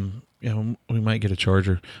 We might get a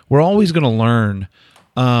charger. We're always going to learn.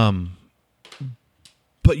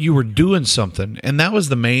 But you were doing something, and that was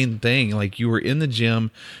the main thing. Like you were in the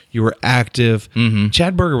gym, you were active.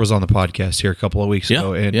 Chad Berger was on the podcast here a couple of weeks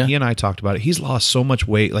ago, and he and I talked about it. He's lost so much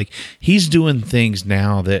weight. Like he's doing things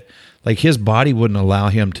now that like his body wouldn't allow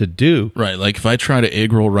him to do. Right. Like if I try to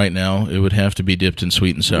egg roll right now, it would have to be dipped in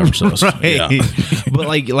sweet and sour sauce. Right. Yeah. But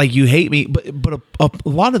like you hate me, but a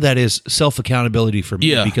lot of that is self accountability for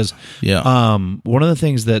me because one of the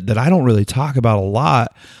things that I don't really talk about a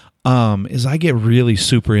lot is I get really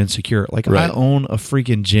super insecure. Like I own a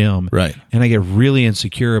freaking gym, and I get really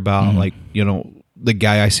insecure about like the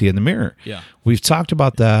guy I see in the mirror. Yeah, we've talked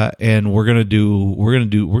about that, and we're gonna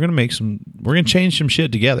change some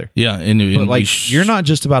shit together. Yeah, but like you're not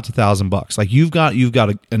just about $1,000. Like you've got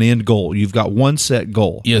an end goal. You've got one set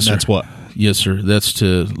goal. Yes, and that's what. Yes, sir. That's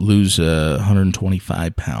to lose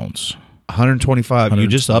 125 pounds. 125. You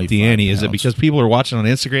just upped the ante. Is it because people are watching on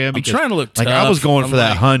Instagram? I'm trying to look tough. Like I was going for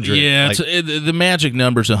that 100. Yeah, the magic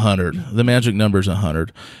number's 100. The magic number's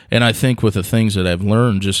 100. And I think with the things that I've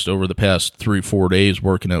learned just over the past 3-4 days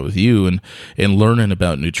working out with you and learning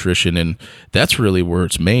about nutrition, and that's really where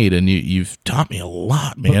it's made. And you've taught me a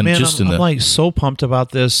lot, man. I'm like so pumped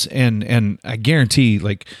about this, and I guarantee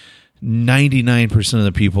like 99% of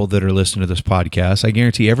the people that are listening to this podcast, I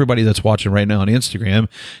guarantee everybody that's watching right now on Instagram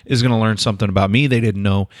is going to learn something about me they didn't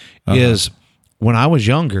know. Is when I was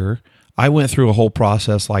younger, I went through a whole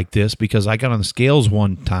process like this because I got on the scales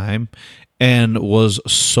one time and was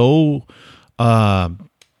so and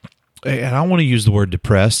I don't want to use the word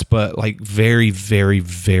depressed, but like very, very,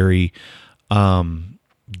 very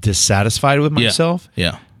dissatisfied with myself.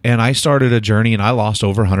 Yeah. And I started a journey, and I lost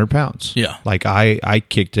over 100 pounds. Yeah. Like, I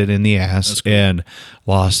kicked it in the ass and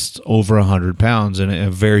lost over 100 pounds in a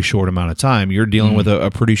very short amount of time. You're dealing with a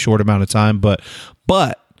pretty short amount of time, but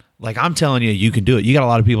like I'm telling you, you can do it. You got a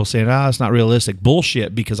lot of people saying, it's not realistic.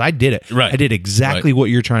 Bullshit, because I did it. Right. I did exactly what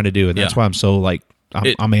you're trying to do, and that's why I'm so, like,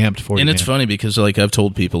 I'm amped for you. And it's funny because, like, I've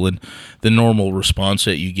told people, and the normal response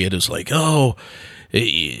that you get is like, oh,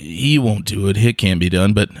 he won't do it. It can't be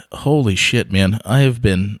done. But holy shit, man, I have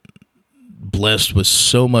been blessed with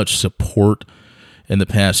so much support in the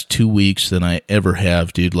past 2 weeks than I ever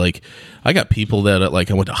have, dude. Like, I got people that like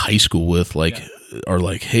I went to high school with, like, are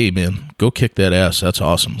like, hey, man, go kick that ass. That's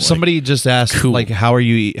awesome. Like, somebody just asked, like, how are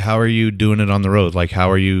you doing it on the road? Like, how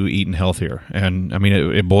are you eating healthier? And I mean,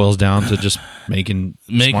 it boils down to just making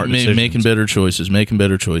smart decisions. Making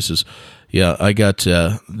better choices. Yeah, I got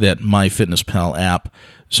that MyFitnessPal app,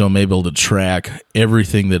 so I'm able to track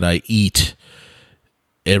everything that I eat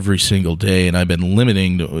every single day, and I've been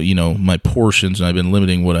limiting, my portions, and I've been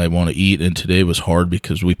limiting what I want to eat. And today was hard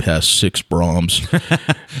because we passed 6 Brahms.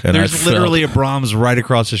 And There's literally a Brahms right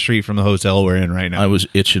across the street from the hotel we're in right now. I was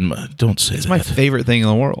itching. Don't say It's that. my favorite thing in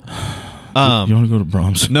the world. You want to go to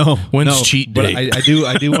Brahms? No, When's cheat but day? I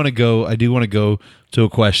do want to go. I do want to go to a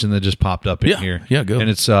question that just popped up in here. Yeah, go. And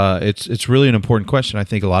it's really an important question. I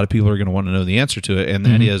think a lot of people are going to want to know the answer to it, and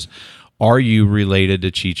that is, are you related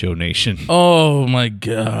to Chicho Nation? Oh my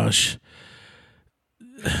gosh.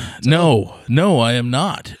 No, I am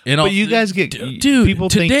not. And But you guys get dude. people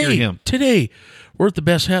today, think you're him. Today, we're at the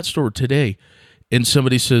Best Hat Store today, and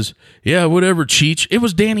somebody says, "Yeah, whatever, Cheech." It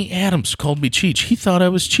was Danny Adams called me Cheech. He thought I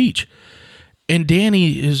was Cheech. And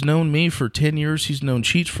Danny has known me for 10 years. He's known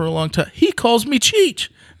Cheech for a long time. He calls me Cheech.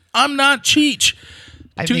 I'm not Cheech.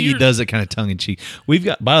 I think he does it kind of tongue in cheek.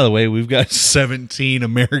 By the way, we've got 17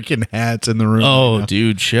 American hats in the room. Oh, right now.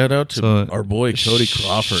 dude! Shout out to our boy Cody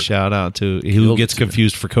Crawford. Shout out to who gets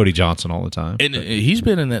confused for Cody Johnson all the time. And he's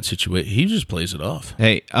been in that situation. He just plays it off.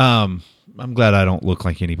 Hey, I'm glad I don't look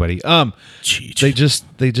like anybody. Cheech.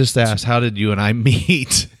 They just asked, how did you and I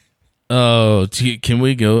meet? Oh, can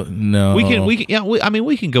we go? No, We can. Yeah,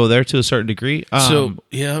 we can go there to a certain degree.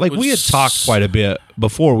 We had talked quite a bit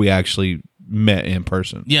before we actually met in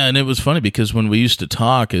person. Yeah, and it was funny because when we used to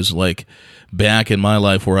talk is like back in my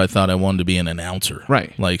life where I thought I wanted to be an announcer.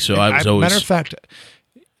 Right. Like, so I was always... Matter of fact,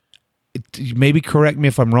 maybe correct me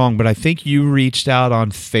if I'm wrong, but I think you reached out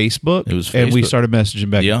on Facebook. It was and we Facebook. started messaging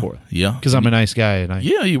back and forth. Yeah. Because I'm a nice guy and I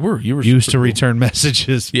you were used super to cool. return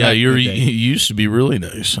messages. Yeah, back in the you day. used to be really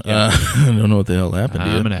nice. I don't know what the hell happened to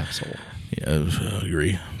you. I'm an asshole. Yeah, I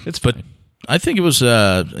agree. It's But fine. I think it was,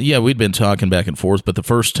 we'd been talking back and forth, but the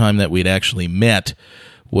first time that we'd actually met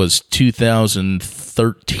was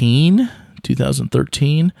 2013.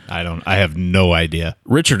 I have no idea.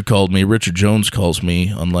 Richard Jones calls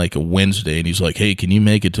me on like a Wednesday, and he's like, "Hey, can you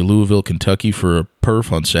make it to Louisville, Kentucky for a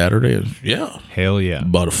perf on Saturday?" And yeah. Hell yeah.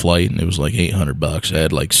 Bought a flight, and it was like $800. I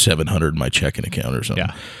had like $700 in my checking account or something.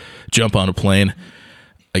 Yeah. Jump on a plane.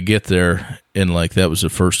 I get there, and like that was the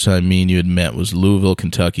first time me and you had met was Louisville,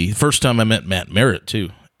 Kentucky. First time I met Matt Merritt, too.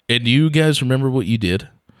 And do you guys remember what you did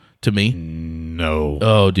to me? No.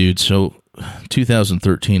 Oh, dude. So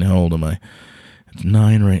 2013, how old am I?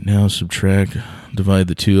 9 right now. Subtract, divide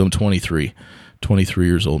the 2. I'm 23. 23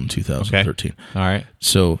 years old in 2013. Okay. All right.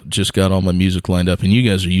 So just got all my music lined up. And you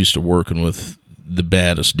guys are used to working with the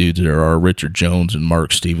baddest dudes there are, Richard Jones and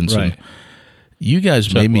Mark Stevenson. Right. You guys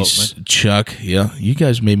Chuck made me, Wiltman. Chuck, yeah. You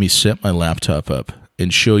guys made me set my laptop up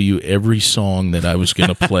and show you every song that I was going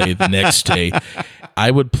to play the next day. I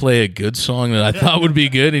would play a good song that I thought would be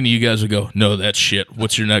good, and you guys would go, "No, that's shit.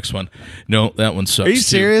 What's your next one? No, that one sucks." Are you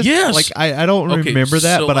serious? Too. Yes. Like I don't Okay, remember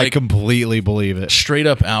that, so, but I like, completely believe it. Straight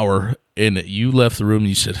up hour, and you left the room, and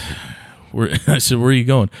you said, I said, "Where are you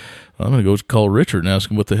going?" "I'm going to go call Richard and ask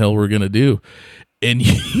him what the hell we're going to do." And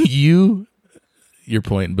you're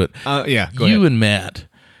pointing, but Yeah, go you ahead. and Matt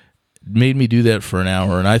made me do that for an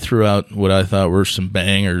hour, and I threw out what I thought were some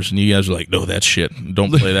bangers, and you guys were like, "No, that's shit.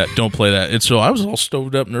 Don't play that. Don't play that." And so I was all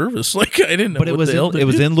stoved up nervous. Like I didn't know But what it was the hell to it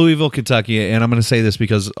was do. in Louisville, Kentucky, and I'm going to say this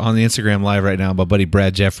because on the Instagram live right now, my buddy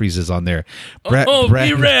Brad Jeffries is on there.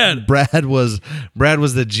 B-Rad. Brad was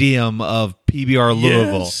the GM of PBR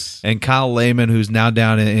Louisville, Yes. and Kyle Lehman, who's now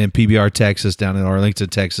down in PBR Texas, down in Arlington,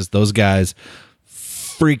 Texas. Those guys,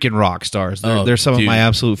 freaking rock stars. They're some dude. of my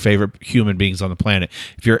absolute favorite human beings on the planet.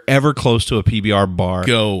 If you're ever close to a PBR bar,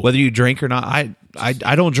 Go. Whether you drink or not, I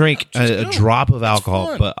don't drink a drop of alcohol,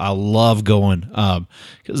 fun. but I love going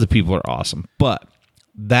because the people are awesome. But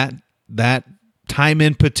that time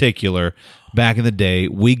in particular, back in the day,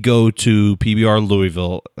 we go to PBR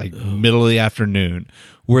Louisville like middle of the afternoon.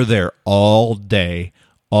 We're there all day,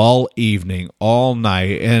 all evening, all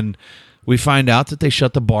night, and we find out that they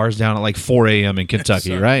shut the bars down at like 4 a.m. in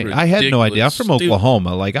Kentucky, right? I had no idea. I'm from ridiculous.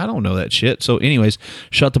 Oklahoma. Like, I don't know that shit. So anyways,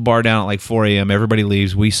 shut the bar down at like 4 a.m. Everybody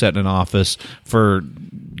leaves. We sit in an office for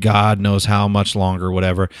God knows how much longer,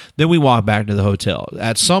 whatever. Then we walk back to the hotel.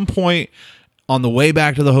 At some point on the way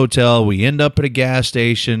back to the hotel, we end up at a gas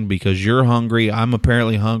station because you're hungry. I'm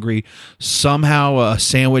apparently hungry. Somehow a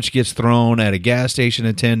sandwich gets thrown at a gas station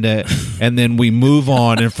attendant, and then we move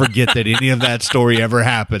on and forget that any of that story ever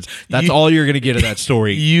happens. That's all you're going to get of that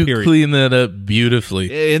story. You period. clean that up beautifully.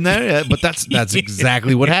 But that's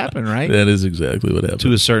exactly what happened, right? That is exactly what happened.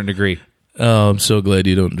 To a certain degree. Oh, I'm so glad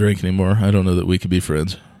you don't drink anymore. I don't know that we could be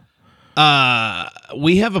friends.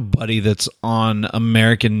 We have a buddy that's on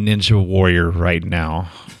American Ninja Warrior right now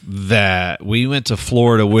that we went to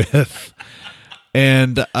Florida with,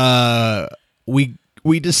 and we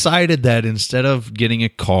we decided that instead of getting a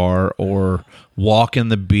car or walking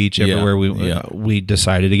the beach everywhere we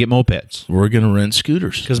decided to get mopeds. We're going to rent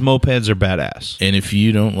scooters. Because mopeds are badass. And if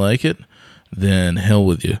you don't like it, then hell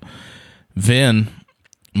with you. Vin,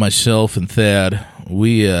 myself, and Thad,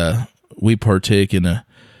 we partake in a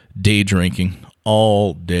day drinking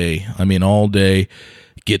all day. I mean, all day.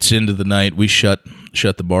 Gets into the night. We shut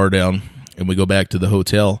the bar down, and we go back to the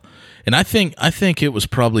hotel. And I think it was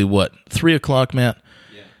probably, 3 o'clock, Matt?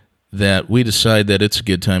 Yeah. That we decide that it's a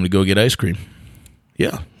good time to go get ice cream.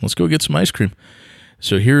 Yeah, let's go get some ice cream.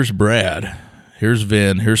 So here's Brad, here's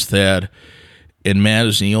Vin, here's Thad, and Matt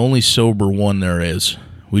is the only sober one there is.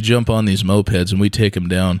 We jump on these mopeds, and we take them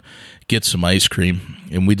down, get some ice cream,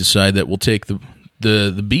 and we decide that we'll take the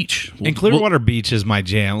beach. And Clearwater Beach is my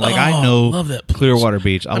jam. Like, I know love that place. Clearwater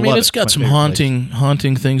Beach. I mean, love it's got some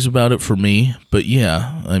haunting things about it for me. But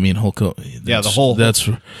yeah, I mean,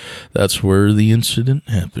 that's where the incident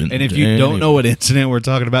happened. And if you don't know what incident we're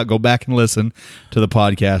talking about, go back and listen to the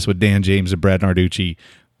podcast with Dan James and Brad Narducci.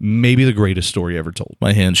 Maybe the greatest story ever told.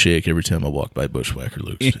 My hands shake every time I walk by Bushwhacker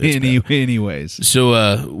Luke's. Anyways,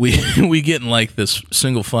 so we get in like this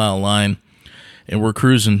single file line. And we're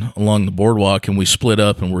cruising along the boardwalk, and we split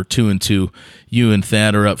up, and we're 2 and 2. You and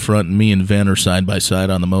Thad are up front, and me and Vin are side by side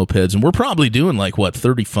on the mopeds. And we're probably doing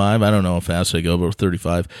 35? I don't know how fast I go, but we're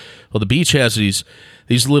 35. Well, the beach has these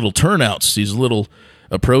little turnouts, these little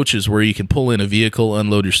approaches where you can pull in a vehicle,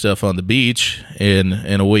 unload your stuff on the beach, and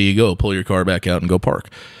away you go. Pull your car back out and go park.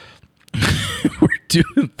 We're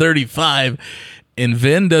doing 35, and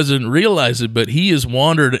Vin doesn't realize it, but he has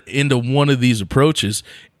wandered into one of these approaches.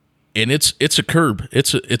 And it's a curb.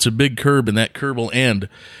 It's a big curb, and that curb will end.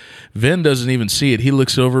 Vin doesn't even see it. He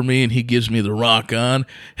looks over at me, and he gives me the rock on.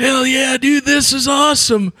 Hell yeah, dude, this is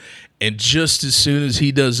awesome. And just as soon as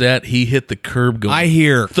he does that, he hit the curb going. I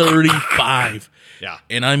hear 35. Yeah.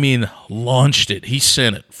 And I mean, launched it. He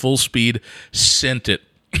sent it. Full speed, sent it.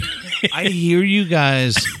 I hear you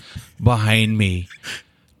guys behind me.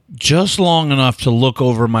 Just long enough to look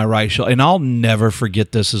over my right shoulder, and I'll never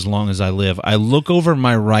forget this as long as I live. I look over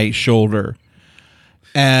my right shoulder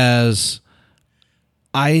as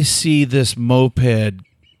I see this moped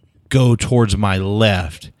go towards my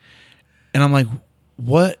left, and I'm like,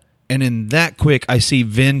 what? And in that quick, I see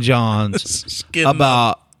Vin Johns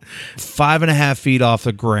about 5.5 feet off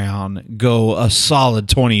the ground go a solid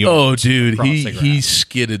 20 yards. Oh, dude, he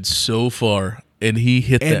skidded so far. And he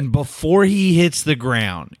hit that. And before he hits the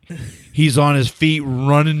ground, he's on his feet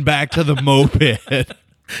running back to the moped.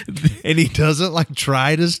 And he doesn't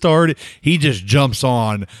try to start it. He just jumps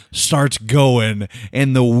on, starts going,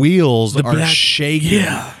 and the wheels are shaking.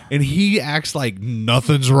 Yeah. And he acts like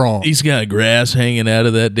nothing's wrong. He's got grass hanging out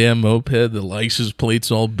of that damn moped. The license plate's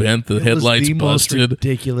all bent. The headlights busted. Most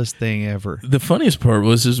ridiculous thing ever. The funniest part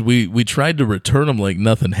was we tried to return him like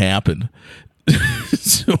nothing happened.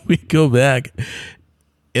 So we go back,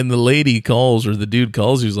 and the lady calls, or the dude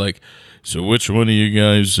calls. He's like, "So which one of you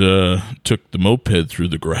guys took the moped through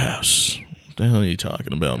the grass? What the hell are you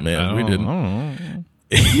talking about, man? We didn't."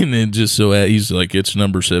 And then just so he's like, "It's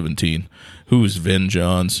number 17. Who's Vin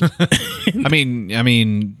Johns?" I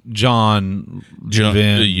mean, John.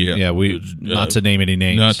 Vin, yeah. We not to name any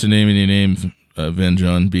names. Not to name any names. Vin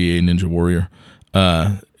John, BA Ninja Warrior.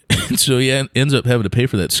 So he ends up having to pay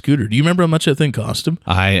for that scooter. Do you remember how much that thing cost him?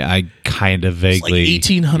 I kind of vaguely. It's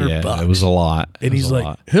like $1,800. It was a lot. And he's like,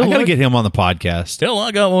 I got to get him on the podcast. Hell,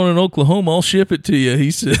 I got one in Oklahoma. I'll ship it to you.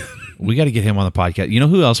 He said. We got to get him on the podcast. You know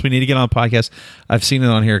who else we need to get on the podcast? I've seen it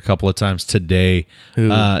on here a couple of times today.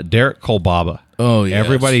 Derek Kolbaba. Oh, yeah.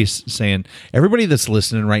 Everybody's saying, everybody that's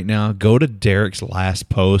listening right now, go to Derek's last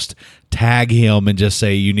post, tag him, and just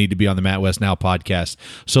say you need to be on the Matt West Now podcast.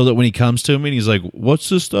 So that when he comes to me and he's like, what's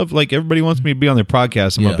this stuff? Like, everybody wants me to be on their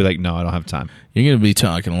podcast. I'm going to be like, no, I don't have time. You're going to be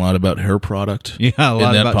talking a lot about hair product. Yeah, a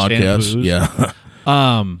lot in about that podcast. Shampoos.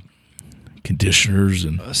 Yeah. Conditioners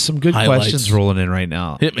and some good highlights. Questions rolling in right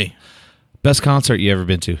now. Hit me. Best concert you ever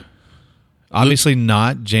been to? Obviously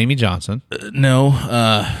not Jamie Johnson. No.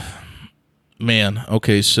 Man,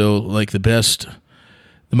 okay, so like the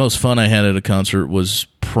most fun I had at a concert was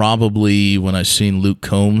probably when I seen Luke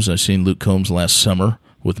Combs. I seen Luke Combs last summer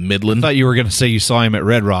with Midland. I thought you were going to say you saw him at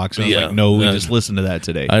Red Rocks. I was like, no, we just listened to that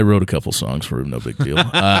today. I wrote a couple songs for him, no big deal.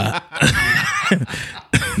 I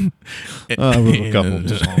wrote a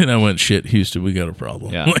couple. And I went, shit, Houston, we got a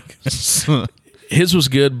problem. Yeah. His was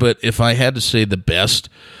good, but if I had to say the best,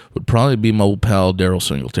 would probably be my old pal Daryl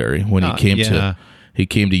Singletary when he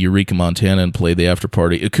came to Eureka, Montana, and played the after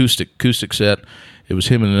party acoustic set. It was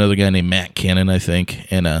him and another guy named Matt Cannon, I think,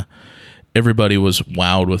 and everybody was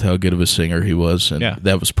wowed with how good of a singer he was, and Yeah.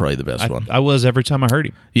 that was probably the best one. I was every time I heard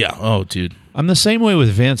him. Yeah. Oh, dude. I'm the same way with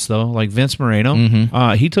Vince though. Like Vince Moreno,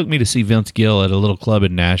 he took me to see Vince Gill at a little club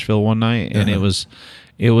in Nashville one night, and it was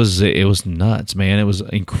nuts, man. It was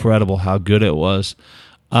incredible how good it was.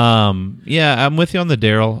 Yeah, I'm with you on the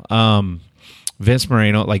Daryl. Vince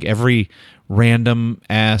Moreno, like every random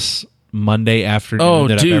ass Monday afternoon Oh,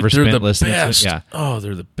 that dude, I've ever they're spent the listening best. to. Yeah. Oh,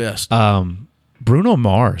 they're the best. Bruno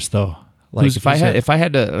Mars though. Like Who's that? if I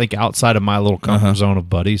had to, like, outside of my little comfort zone of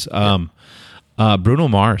buddies, Bruno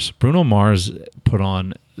Mars put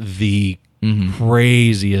on the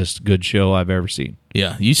craziest good show I've ever seen.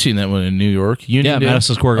 Yeah, you seen that one in New York? Yeah,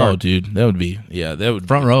 Madison Square Garden. Oh, dude, that would be Front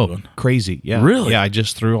be a row, good one. crazy. Yeah, Really? Yeah, I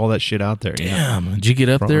just threw all that shit out there. Yeah. Damn, did you get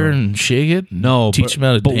up there and shake it? And No, teach them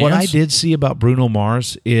how to but dance? what I did see about Bruno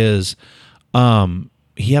Mars is,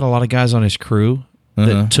 he had a lot of guys on his crew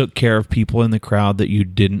that took care of people in the crowd that you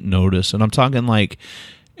didn't notice, and I'm talking like,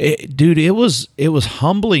 dude, it was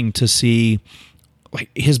humbling to see, like,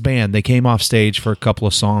 his band. They came off stage for a couple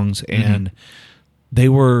of songs, and they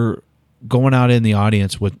were going out in the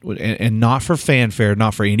audience with and not for fanfare,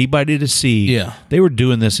 not for anybody to see. Yeah. They were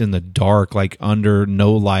doing this in the dark, like under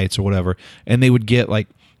no lights or whatever. And they would get like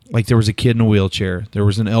there was a kid in a wheelchair. There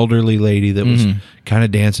was an elderly lady that was kind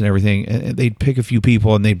of dancing and everything. And they'd pick a few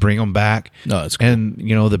people and they'd bring them back. No, that's cool. And,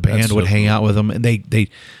 you know, the band That's would so hang cool. out with them, and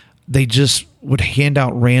they just would hand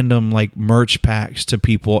out random like merch packs to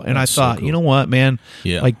people. And That's I so thought, cool. you know what, man?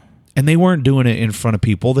 Yeah. Like, and they weren't doing it in front of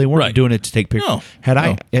people. They weren't Right. doing it to take pictures. No, Had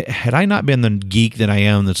I not been the geek that I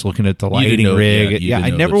am that's looking at the lighting know- rig, yeah, you I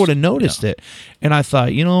did never notice. would have noticed it. And I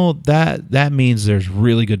thought, you know, that means there's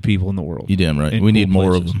really good people in the world. You damn right. in We cool need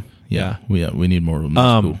more places. of them. Yeah, we need more of them.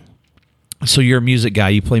 That's cool. So you're a music guy.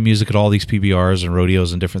 You play music at all these PBRs and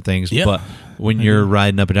rodeos and different things. Yeah. But when you're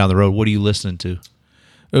riding up and down the road, what are you listening to?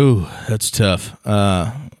 Oh, that's tough.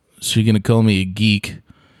 So you're gonna call me a geek?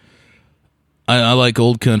 I like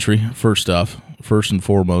old country. First and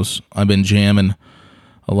foremost, I've been jamming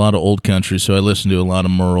a lot of old country. So I listen to a lot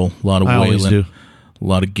of Merle, a lot of I always do. Waylon, a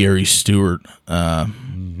lot of Gary Stewart.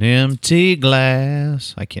 Empty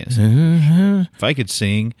glass. I can't sing. If I could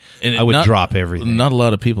sing, And I would not- drop everything. Not a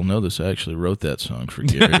lot of people know this. I actually wrote that song for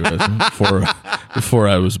Gary before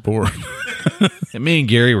I was born. And me and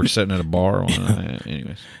Gary were sitting at a bar one night.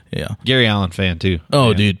 Anyways, Yeah. Gary Allen fan too. Oh,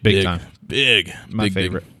 Man, dude, big time. big, My big, big.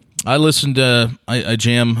 favorite. I listened. I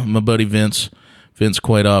jam my buddy Vince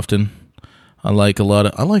quite often. I like a lot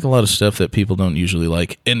of stuff that people don't usually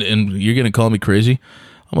like. And you're gonna call me crazy.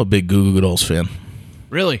 I'm a big Goo Goo Dolls fan.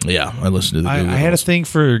 Really? Yeah, I listen to the Goo Goo I had a Dolls. thing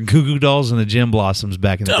for Goo Goo Dolls and the Jim Blossoms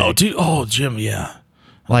back in the day. Oh, dude. Oh, Jim. Yeah.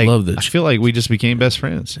 Like, love that I shit. feel like we just became best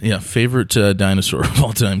friends. Yeah. Favorite dinosaur of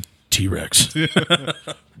all time, T-Rex.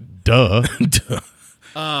 Duh. Duh.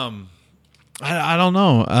 I don't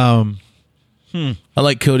know. I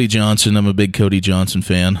like Cody Johnson. I'm a big Cody Johnson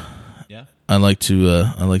fan. Yeah. I like to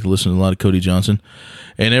listen to a lot of Cody Johnson,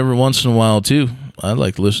 and every once in a while too, I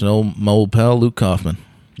like to listen to my old pal Luke Kaufman.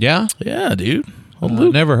 Yeah. Yeah, dude. Old I've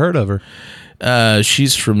Luke. never heard of her.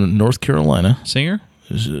 She's from North Carolina. Singer?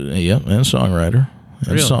 Yeah, and a songwriter,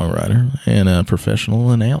 Really? and a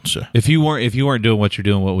professional announcer. If you weren't doing what you're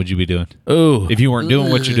doing, what would you be doing? Oh, If you weren't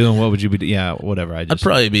doing what you're doing, what would you be? Yeah, whatever. I'd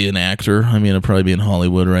probably be an actor. I mean, I'd probably be in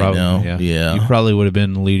Hollywood right now. Yeah. You probably would have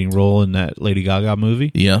been the leading role in that Lady Gaga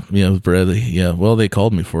movie. Yeah, with Bradley. Yeah, well, they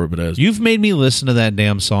called me for it, but I was. You've made me listen to that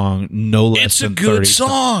damn song no less It's a than good 30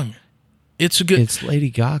 song. It's a good. It's Lady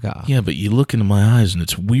Gaga. Yeah, but you look into my eyes and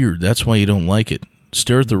it's weird. That's why you don't like it.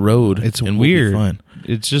 Stare at the road. It's and we'll be weird. fine.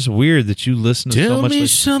 It's just weird that you listen to Tell so much. me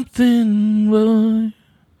something, boy.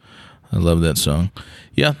 I love that song.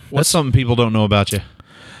 Yeah, What's something people don't know about you?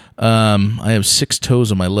 I have 6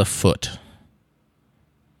 toes on my left foot.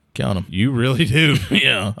 Count them. You really do.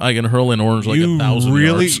 Yeah, I can hurl an orange like you 1,000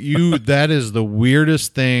 really yards. that is the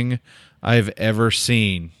weirdest thing I've ever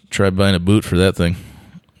seen. Try buying a boot for that thing.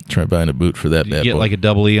 Try buying a boot for that You bad get boy. like a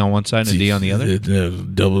double E on one side and a D on the other.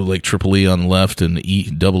 Double, like triple E on the left and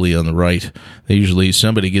double E on the right. They usually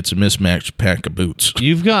somebody gets a mismatched pack of boots.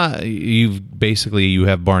 You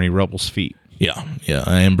have Barney Rubble's feet. Yeah,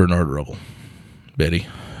 I am Bernard Rubble. Betty.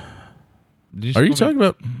 Are you talking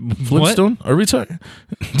about Flintstone? Are we talking?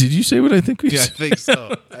 Did you say what I think we Yeah, I said? think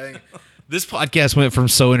so. This podcast went from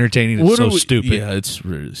so entertaining to What so are we- stupid. Yeah, it's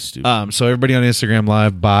really stupid. So everybody on Instagram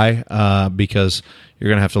Live, bye, because you're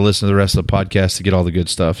gonna have to listen to the rest of the podcast to get all the good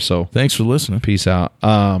stuff. So Thanks for listening. peace out.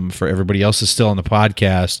 For everybody else that's still on the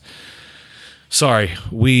podcast, sorry,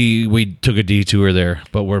 we took a detour there,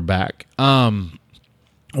 but we're back.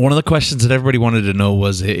 One of the questions that everybody wanted to know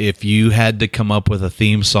was if you had to come up with a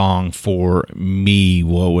theme song for me,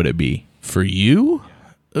 what would it be? For you?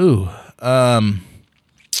 Ooh.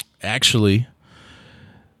 Actually,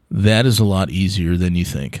 that is a lot easier than you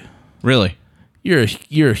think. Really? You're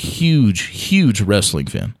a huge wrestling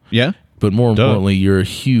fan. Yeah. But more importantly, you're a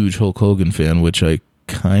huge Hulk Hogan fan, which I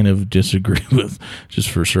kind of disagree with, just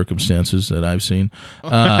for circumstances that I've seen.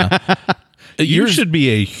 You should be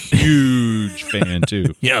a huge fan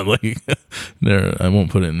too. Yeah, like there. I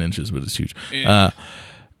won't put it in inches, but it's huge.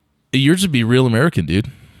 Yours would be Real American,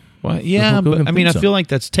 dude. Well, yeah, but I mean, I feel like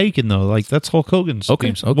that's taken though. Like that's Hulk Hogan's.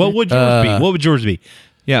 Okay. What would yours be? What would yours be?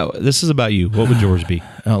 Yeah, this is about you. What would yours be?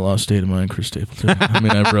 Outlaw State of Mind, Chris Stapleton. I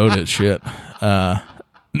mean, I wrote it. Shit.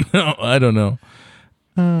 No, I don't know.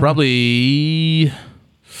 Probably.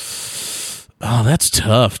 Oh, that's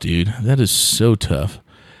tough, dude. That is so tough.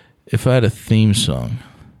 If I had a theme song,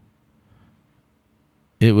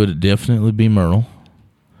 it would definitely be Merle.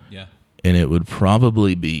 Yeah. And it would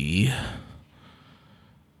probably be...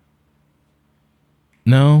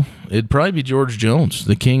 No, it'd probably be George Jones.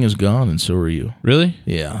 The king is gone, and so are you. Really?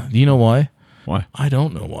 Yeah. Do you know why? Why? I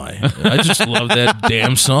don't know why. I just love that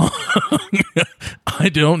damn song. I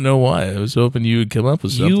don't know why. I was hoping you would come up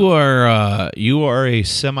with something. You are a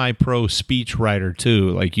semi-pro speech writer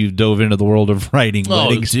too. Like you dove into the world of writing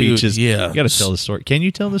wedding speeches. Yeah. You got to tell the story. Can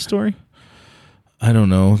you tell the story? I don't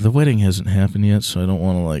know. The wedding hasn't happened yet, so I don't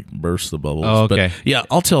want to like burst the bubbles. Oh, okay. But yeah,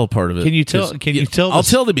 I'll tell part of it. Can you tell? I'll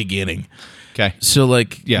tell the beginning. Okay. So,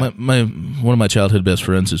 like, Yeah. my one of my childhood best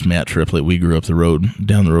friends is Matt Triplett. We grew up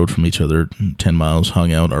down the road from each other, 10 miles,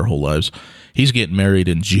 hung out our whole lives. He's getting married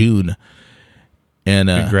in June. And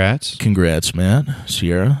Congrats, Matt,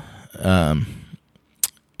 Sierra. And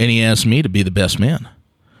he asked me to be the best man.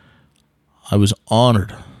 I was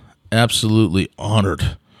honored, absolutely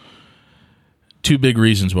honored. Two big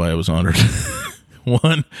reasons why I was honored.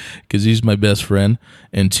 One, because he's my best friend.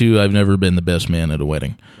 And two, I've never been the best man at a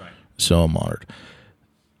wedding. So I'm honored.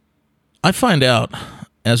 I find out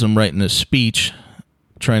as I'm writing this speech,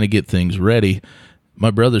 trying to get things ready, my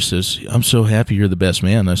brother says, "I'm so happy you're the best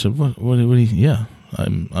man." I said, "What do you?" Yeah,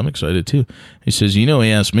 I'm excited too. He says, "You know, he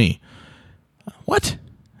asked me." What?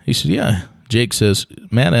 He said, "Yeah." Jake says,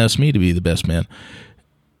 "Matt asked me to be the best man,"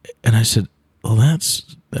 and I said, "Well, that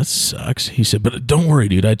sucks." He said, "But don't worry,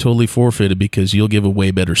 dude. I totally forfeited because you'll give a way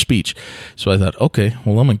better speech." So I thought, okay,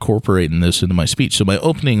 well, I'm incorporating this into my speech. So my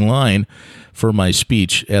opening line for my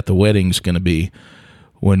speech at the wedding is going to be,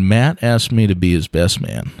 when Matt asked me to be his best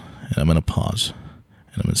man, and I'm going to pause,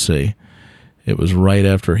 and I'm going to say, it was right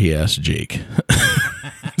after he asked Jake.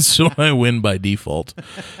 So I win by default.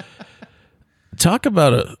 Talk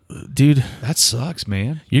about a dude. That sucks,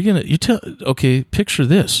 man. Okay, picture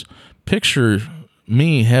this. Picture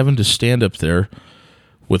me having to stand up there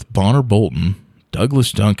with Bonner Bolton,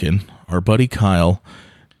 Douglas Duncan, our buddy Kyle,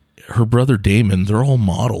 her brother Damon. They're all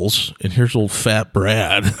models, and here's old fat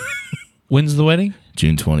Brad. When's the wedding?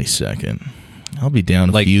 June 22nd. I'll be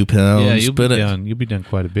down a few pounds. Yeah, you'll be down. You'll be down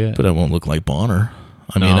quite a bit. But I won't look like Bonner.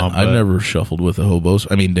 I've never shuffled with the hobos.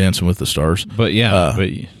 I mean, Dancing with the Stars. But yeah,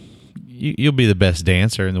 you'll be the best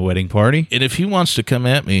dancer in the wedding party. And if he wants to come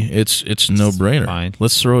at me, it's no brainer. Fine.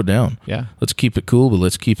 Let's throw it down. Yeah. Let's keep it cool, but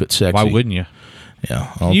let's keep it sexy. Why wouldn't you?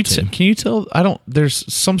 Yeah. Can you tell? I don't.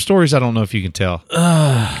 There's some stories I don't know if you can tell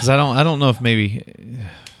because I don't know if maybe.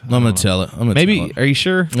 I'm gonna tell it. Are you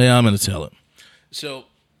sure? Yeah, I'm gonna tell it. So,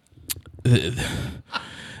 I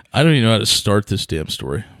don't even know how to start this damn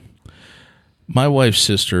story. My wife's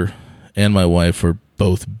sister and my wife are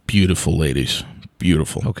both beautiful ladies.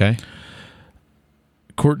 Beautiful. Okay.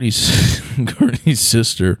 Courtney's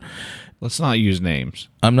sister. Let's not use names.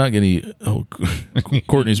 I'm not going to. Oh,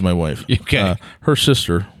 Courtney's my wife. Okay. Her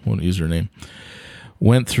sister, won't use her name,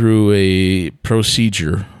 went through a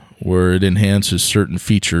procedure where it enhances certain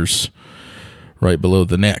features right below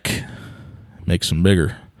the neck, makes them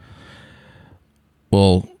bigger.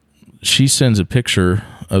 Well, she sends a picture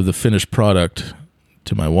of the finished product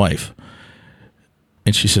to my wife.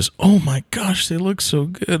 And she says, "Oh my gosh, they look so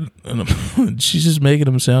good." And she's just making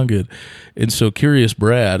them sound good. And so Curious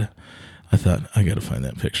Brad, I thought, I got to find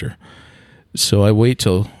that picture. So I wait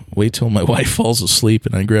till my wife falls asleep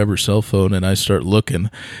and I grab her cell phone and I start looking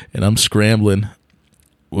and I'm scrambling.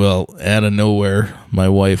 Well, out of nowhere, my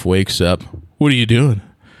wife wakes up. "What are you doing?"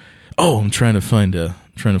 "Oh, I'm trying to find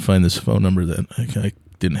this phone number that I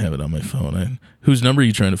didn't have it on my phone. Whose number are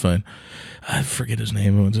you trying to find?" "I forget his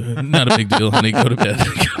name." "Not a big deal, honey. Go to bed."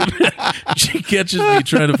 She catches me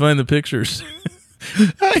trying to find the pictures.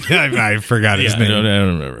 I forgot his name. I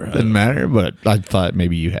don't remember. Doesn't matter, but I thought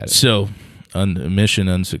maybe you had it. So, mission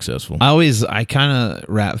unsuccessful. I kind of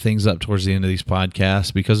wrap things up towards the end of these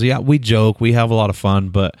podcasts because we joke, we have a lot of fun,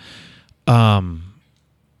 but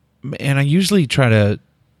and I usually try to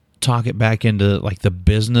talk it back into like the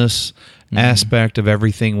business aspect of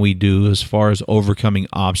everything we do as far as overcoming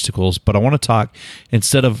obstacles. But I want to talk,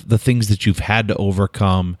 instead of the things that you've had to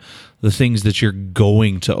overcome, the things that you're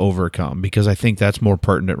going to overcome, because I think that's more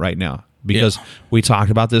pertinent right now. Because we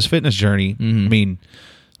talked about this fitness journey. I mean,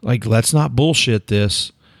 like, let's not bullshit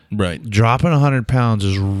this. Right. Dropping 100 pounds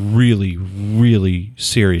is really, really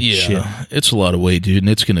serious shit. It's a lot of weight, dude, and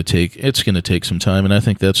it's gonna take some time. And I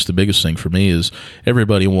think that's the biggest thing for me is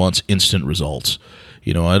everybody wants instant results.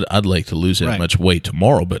 You know, I'd like to lose that much weight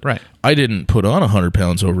tomorrow, but I didn't put on 100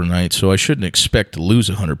 pounds overnight, so I shouldn't expect to lose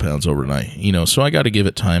 100 pounds overnight. You know, so I got to give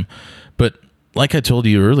it time. But like I told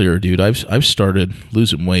you earlier, dude, I've started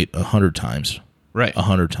losing weight 100 times. Right.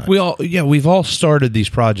 100 times. We've all started these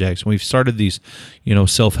projects. We've started these,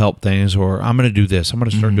 self-help things, or I'm going to do this. I'm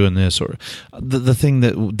going to start doing this. Or the thing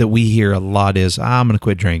that we hear a lot is, I'm going to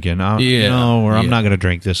quit drinking. I'm not going to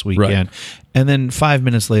drink this weekend. Right. And then 5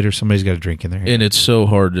 minutes later, somebody's got a drink in their hand. And it's so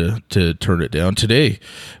hard to turn it down. Today,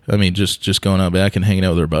 I mean, just going out back and hanging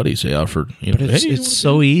out with our buddies, they offered, but it's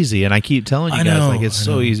so easy. And I keep telling you guys, it's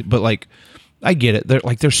so easy. But like, I get it.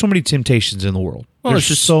 There's so many temptations in the world. Well, there's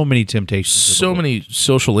just so many temptations. So many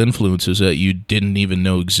social influences that you didn't even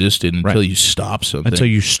know existed until you stop something. Until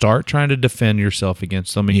you start trying to defend yourself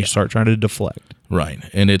against them, and you start trying to deflect. Right.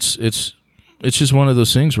 And it's just one of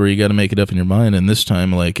those things where you got to make it up in your mind. And this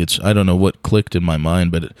time, like, I don't know what clicked in my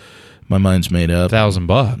mind, but my mind's made up.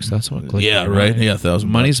 $1,000. That's what clicked. Yeah, right. Yeah, $1,000.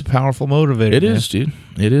 Money's a powerful motivator. It is, dude.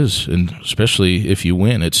 It is, and especially if you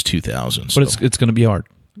win, it's $2,000. But it's going to be hard.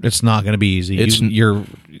 It's not going to be easy. You're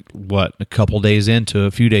a couple days into,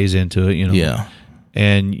 a few days into it, Yeah.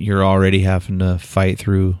 And you're already having to fight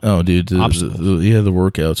through. Oh, dude, the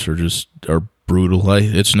workouts are brutal.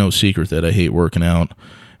 It's no secret that I hate working out,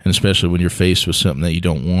 and especially when you're faced with something that you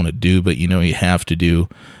don't want to do, but you have to do.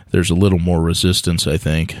 There's a little more resistance, I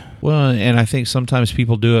think. Well, and I think sometimes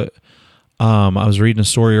people do it. I was reading a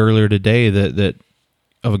story earlier today that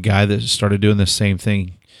of a guy that started doing the same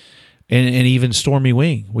thing. And even Stormy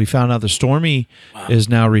Wing. We found out that Stormy is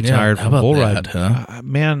now retired from bull riding. Huh?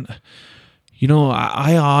 Man,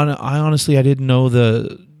 I honestly, I didn't know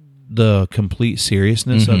the complete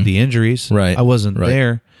seriousness of the injuries. Right. I wasn't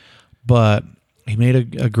there. But he made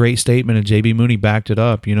a great statement, and JB Mooney backed it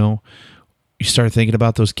up. You start thinking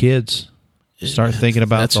about those kids. You start thinking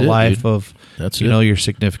about the life of your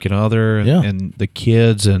significant other and the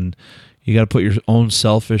kids, and you got to put your own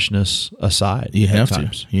selfishness aside. You have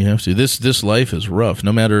to. This life is rough.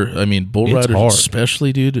 No matter, bull riders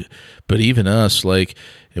especially, dude. But even us,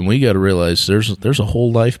 and we got to realize there's a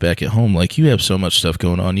whole life back at home. Like, you have so much stuff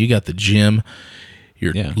going on. You got the gym.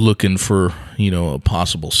 You're looking for a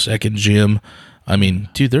possible second gym.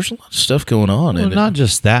 Dude, there's a lot of stuff going on. Well, not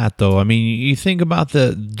just that, though. You think about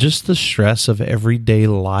the stress of everyday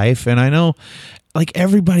life, and I know,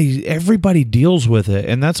 everybody deals with it,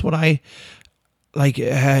 and that's what I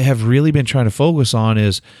have really been trying to focus on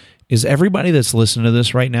is everybody that's listening to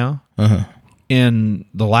this right now in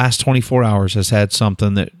the last 24 hours has had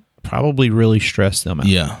something that probably really stressed them out.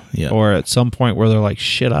 Yeah. Or at some point where they're like,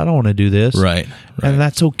 shit, I don't want to do this. Right. And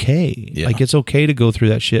that's okay. Yeah. It's okay to go through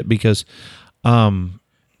that shit, because the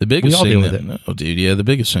biggest thing the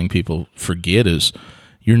biggest thing people forget is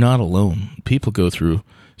you're not alone. People go through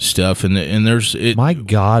stuff, and there's my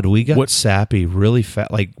God, we got sappy really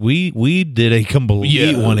fast. We did a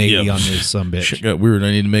complete 180 on this sumbitch. Got weird. I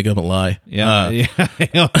need to make up a lie. I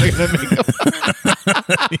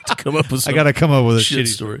gotta come up with a shitty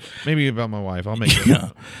story. Maybe about my wife. I'll make it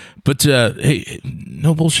up. But hey,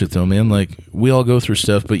 no bullshit though, man. We all go through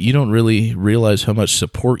stuff, but you don't really realize how much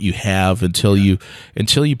support you have until you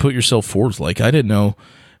put yourself forward. I didn't know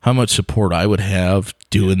how much support I would have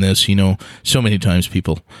doing this. So many times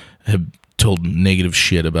people have told negative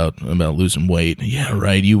shit about losing weight. Yeah,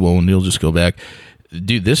 right, you won't. You'll just go back.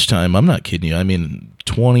 Dude, this time, I'm not kidding you.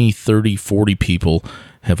 20, 30, 40 people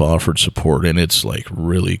have offered support, and it's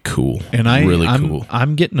really cool. And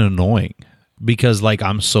I'm getting annoying. Because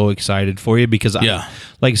I'm so excited for you, because like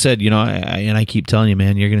I said, I keep telling you,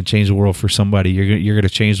 man, you're going to change the world for somebody. You're going to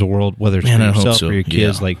change the world, whether it's for yourself or your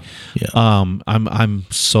kids. I'm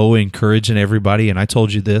so encouraging everybody, and I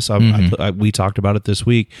told you this. We talked about it this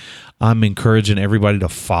week. I'm encouraging everybody to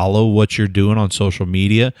follow what you're doing on social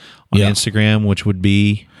media, on Instagram, which would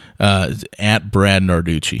be at Brad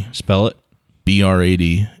Narducci. Spell it.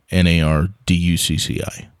 BradNarducci.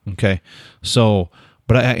 Okay, so.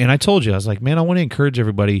 But I told you, I was like, man, I want to encourage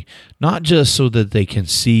everybody, not just so that they can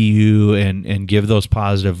see you and give those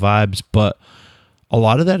positive vibes, but a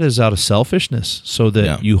lot of that is out of selfishness so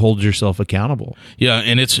that you hold yourself accountable. Yeah,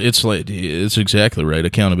 and it's exactly right.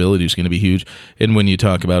 Accountability is going to be huge. And when you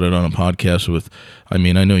talk about it on a podcast with, I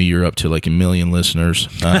mean, I know you're up to like 1 million listeners.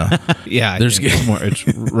 Yeah, it's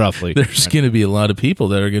roughly. There's going to be a lot of people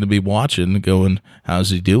that are going to be watching going,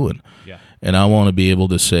 how's he doing? Yeah. And I want to be able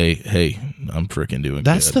to say, hey, I'm freaking doing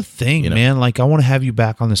That's good. the thing, man. Like, I want to have you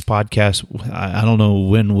back on this podcast. I don't know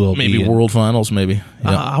when we'll maybe be. World Finals, maybe.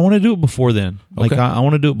 Yeah. I want to do it before then. Like, Okay. I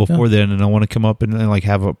want to do it before then, and I want to come up and like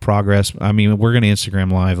have a progress. I mean, we're going to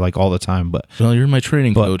Instagram Live like all the time, but Well, you're my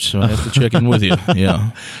training coach, so I have to check in with you.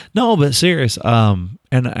 Yeah. no, but serious. And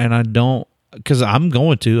I don't, because I'm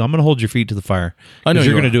going to hold your feet to the fire. I know 'Cause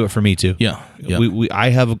you you're going to are. do it for me too. Yeah. Yeah. I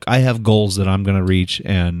have goals that I'm going to reach,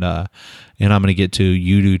 and I'm going to get to.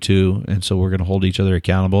 You do too, and so we're going to hold each other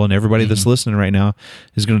accountable. And everybody that's listening right now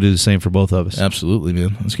is going to do the same for both of us. Absolutely,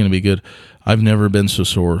 man. It's going to be good. I've never been so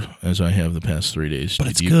sore as I have the past 3 days. But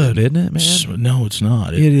it's good, isn't it, man? No, it's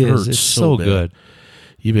not. It is. hurts It's so bad. good.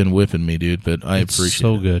 You've been whipping me, dude, but I It's appreciate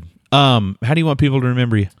so it. good. How do you want people to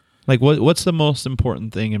remember you? Like, what's the most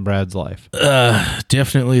important thing in Brad's life?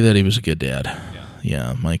 Definitely that he was a good dad.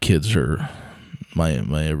 Yeah, my kids are my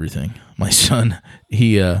everything. My son,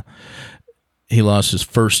 he lost his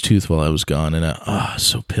first tooth while I was gone, and I was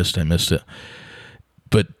so pissed I missed it.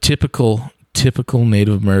 But typical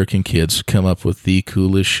Native American kids come up with the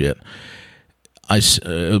coolest shit.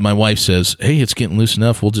 My wife says, hey, it's getting loose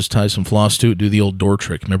enough. We'll just tie some floss to it, do the old door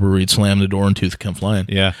trick. Remember where he'd slam the door and tooth come flying?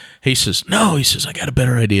 Yeah. He says, no. He says, I got a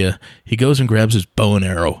better idea. He goes and grabs his bow and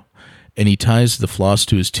arrow, and he ties the floss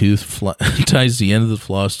to his tooth, ties the end of the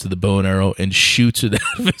floss to the bow and arrow, and shoots it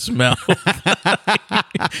out of his mouth.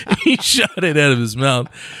 He shot it out of his mouth.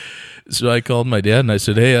 So I called my dad and I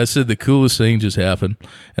said, hey, the coolest thing just happened.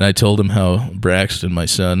 And I told him how Braxton, my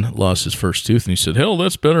son, lost his first tooth. And he said, hell,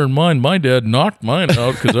 that's better than mine. My dad knocked mine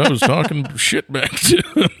out because I was talking shit back to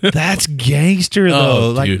him. That's gangster, though.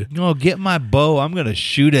 Oh, like, dude. no, get my bow. I'm going to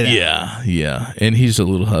shoot it. Yeah. And he's a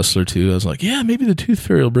little hustler, too. I was like, yeah, maybe the tooth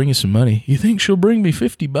fairy will bring you some money. You think she'll bring me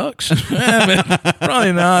 $50? Man,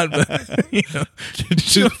 probably not. But, you know.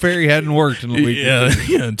 Tooth fairy hadn't worked in a week.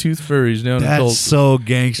 Yeah. Tooth fairy's down in That's Tulsa. so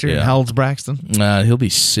gangster. Yeah. How old's Braxton? He'll be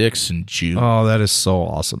 6 in June. Oh, that is so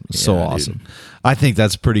awesome. So Yeah, awesome. dude. I think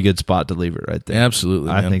that's a pretty good spot to leave it right there. Absolutely,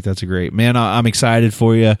 I man. think that's a great, man. I'm excited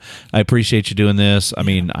for you. I appreciate you doing this. I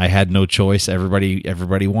mean, I had no choice. Everybody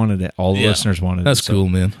wanted it. All the listeners wanted That's it. So cool,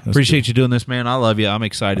 man. That's appreciate you doing this, man. I love you. I'm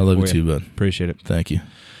excited I love for you too, bud. Appreciate it. Thank you.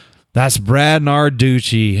 That's Brad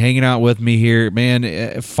Narducci hanging out with me here.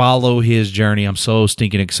 Man, follow his journey. I'm so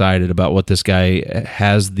stinking excited about what this guy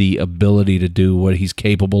has the ability to do, what he's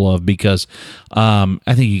capable of, because I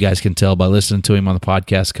think you guys can tell by listening to him on the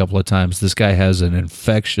podcast a couple of times, this guy has an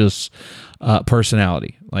infectious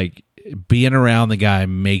personality. Like, being around the guy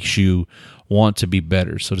makes you want to be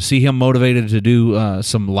better. So to see him motivated to do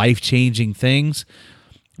some life-changing things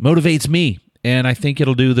motivates me. And I think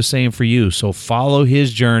it'll do the same for you. So follow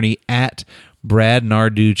his journey at Brad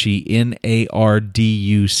Narducci,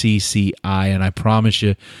 Narducci. And I promise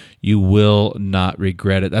you, you will not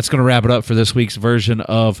regret it. That's going to wrap it up for this week's version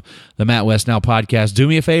of the Matt West Now podcast. Do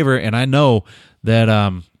me a favor, and I know that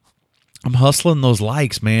I'm hustling those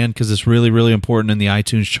likes, man, because it's really, really important in the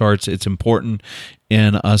iTunes charts. It's important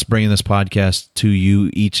in us bringing this podcast to you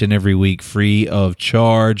each and every week free of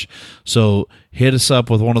charge. So hit us up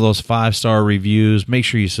with one of those 5-star reviews. Make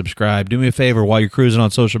sure you subscribe. Do me a favor, while you're cruising on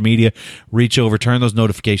social media, reach over, turn those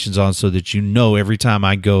notifications on so that you know every time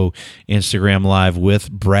I go Instagram Live with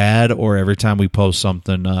Brad or every time we post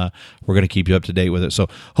something, we're going to keep you up to date with it. So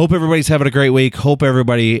hope everybody's having a great week. Hope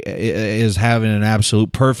everybody is having an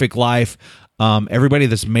absolute perfect life. Everybody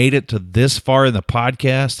that's made it to this far in the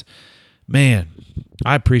podcast, man,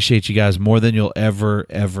 I appreciate you guys more than you'll ever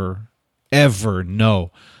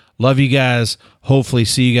know. Love you guys. Hopefully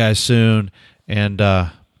see you guys soon, and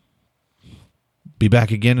be back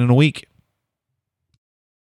again in a week.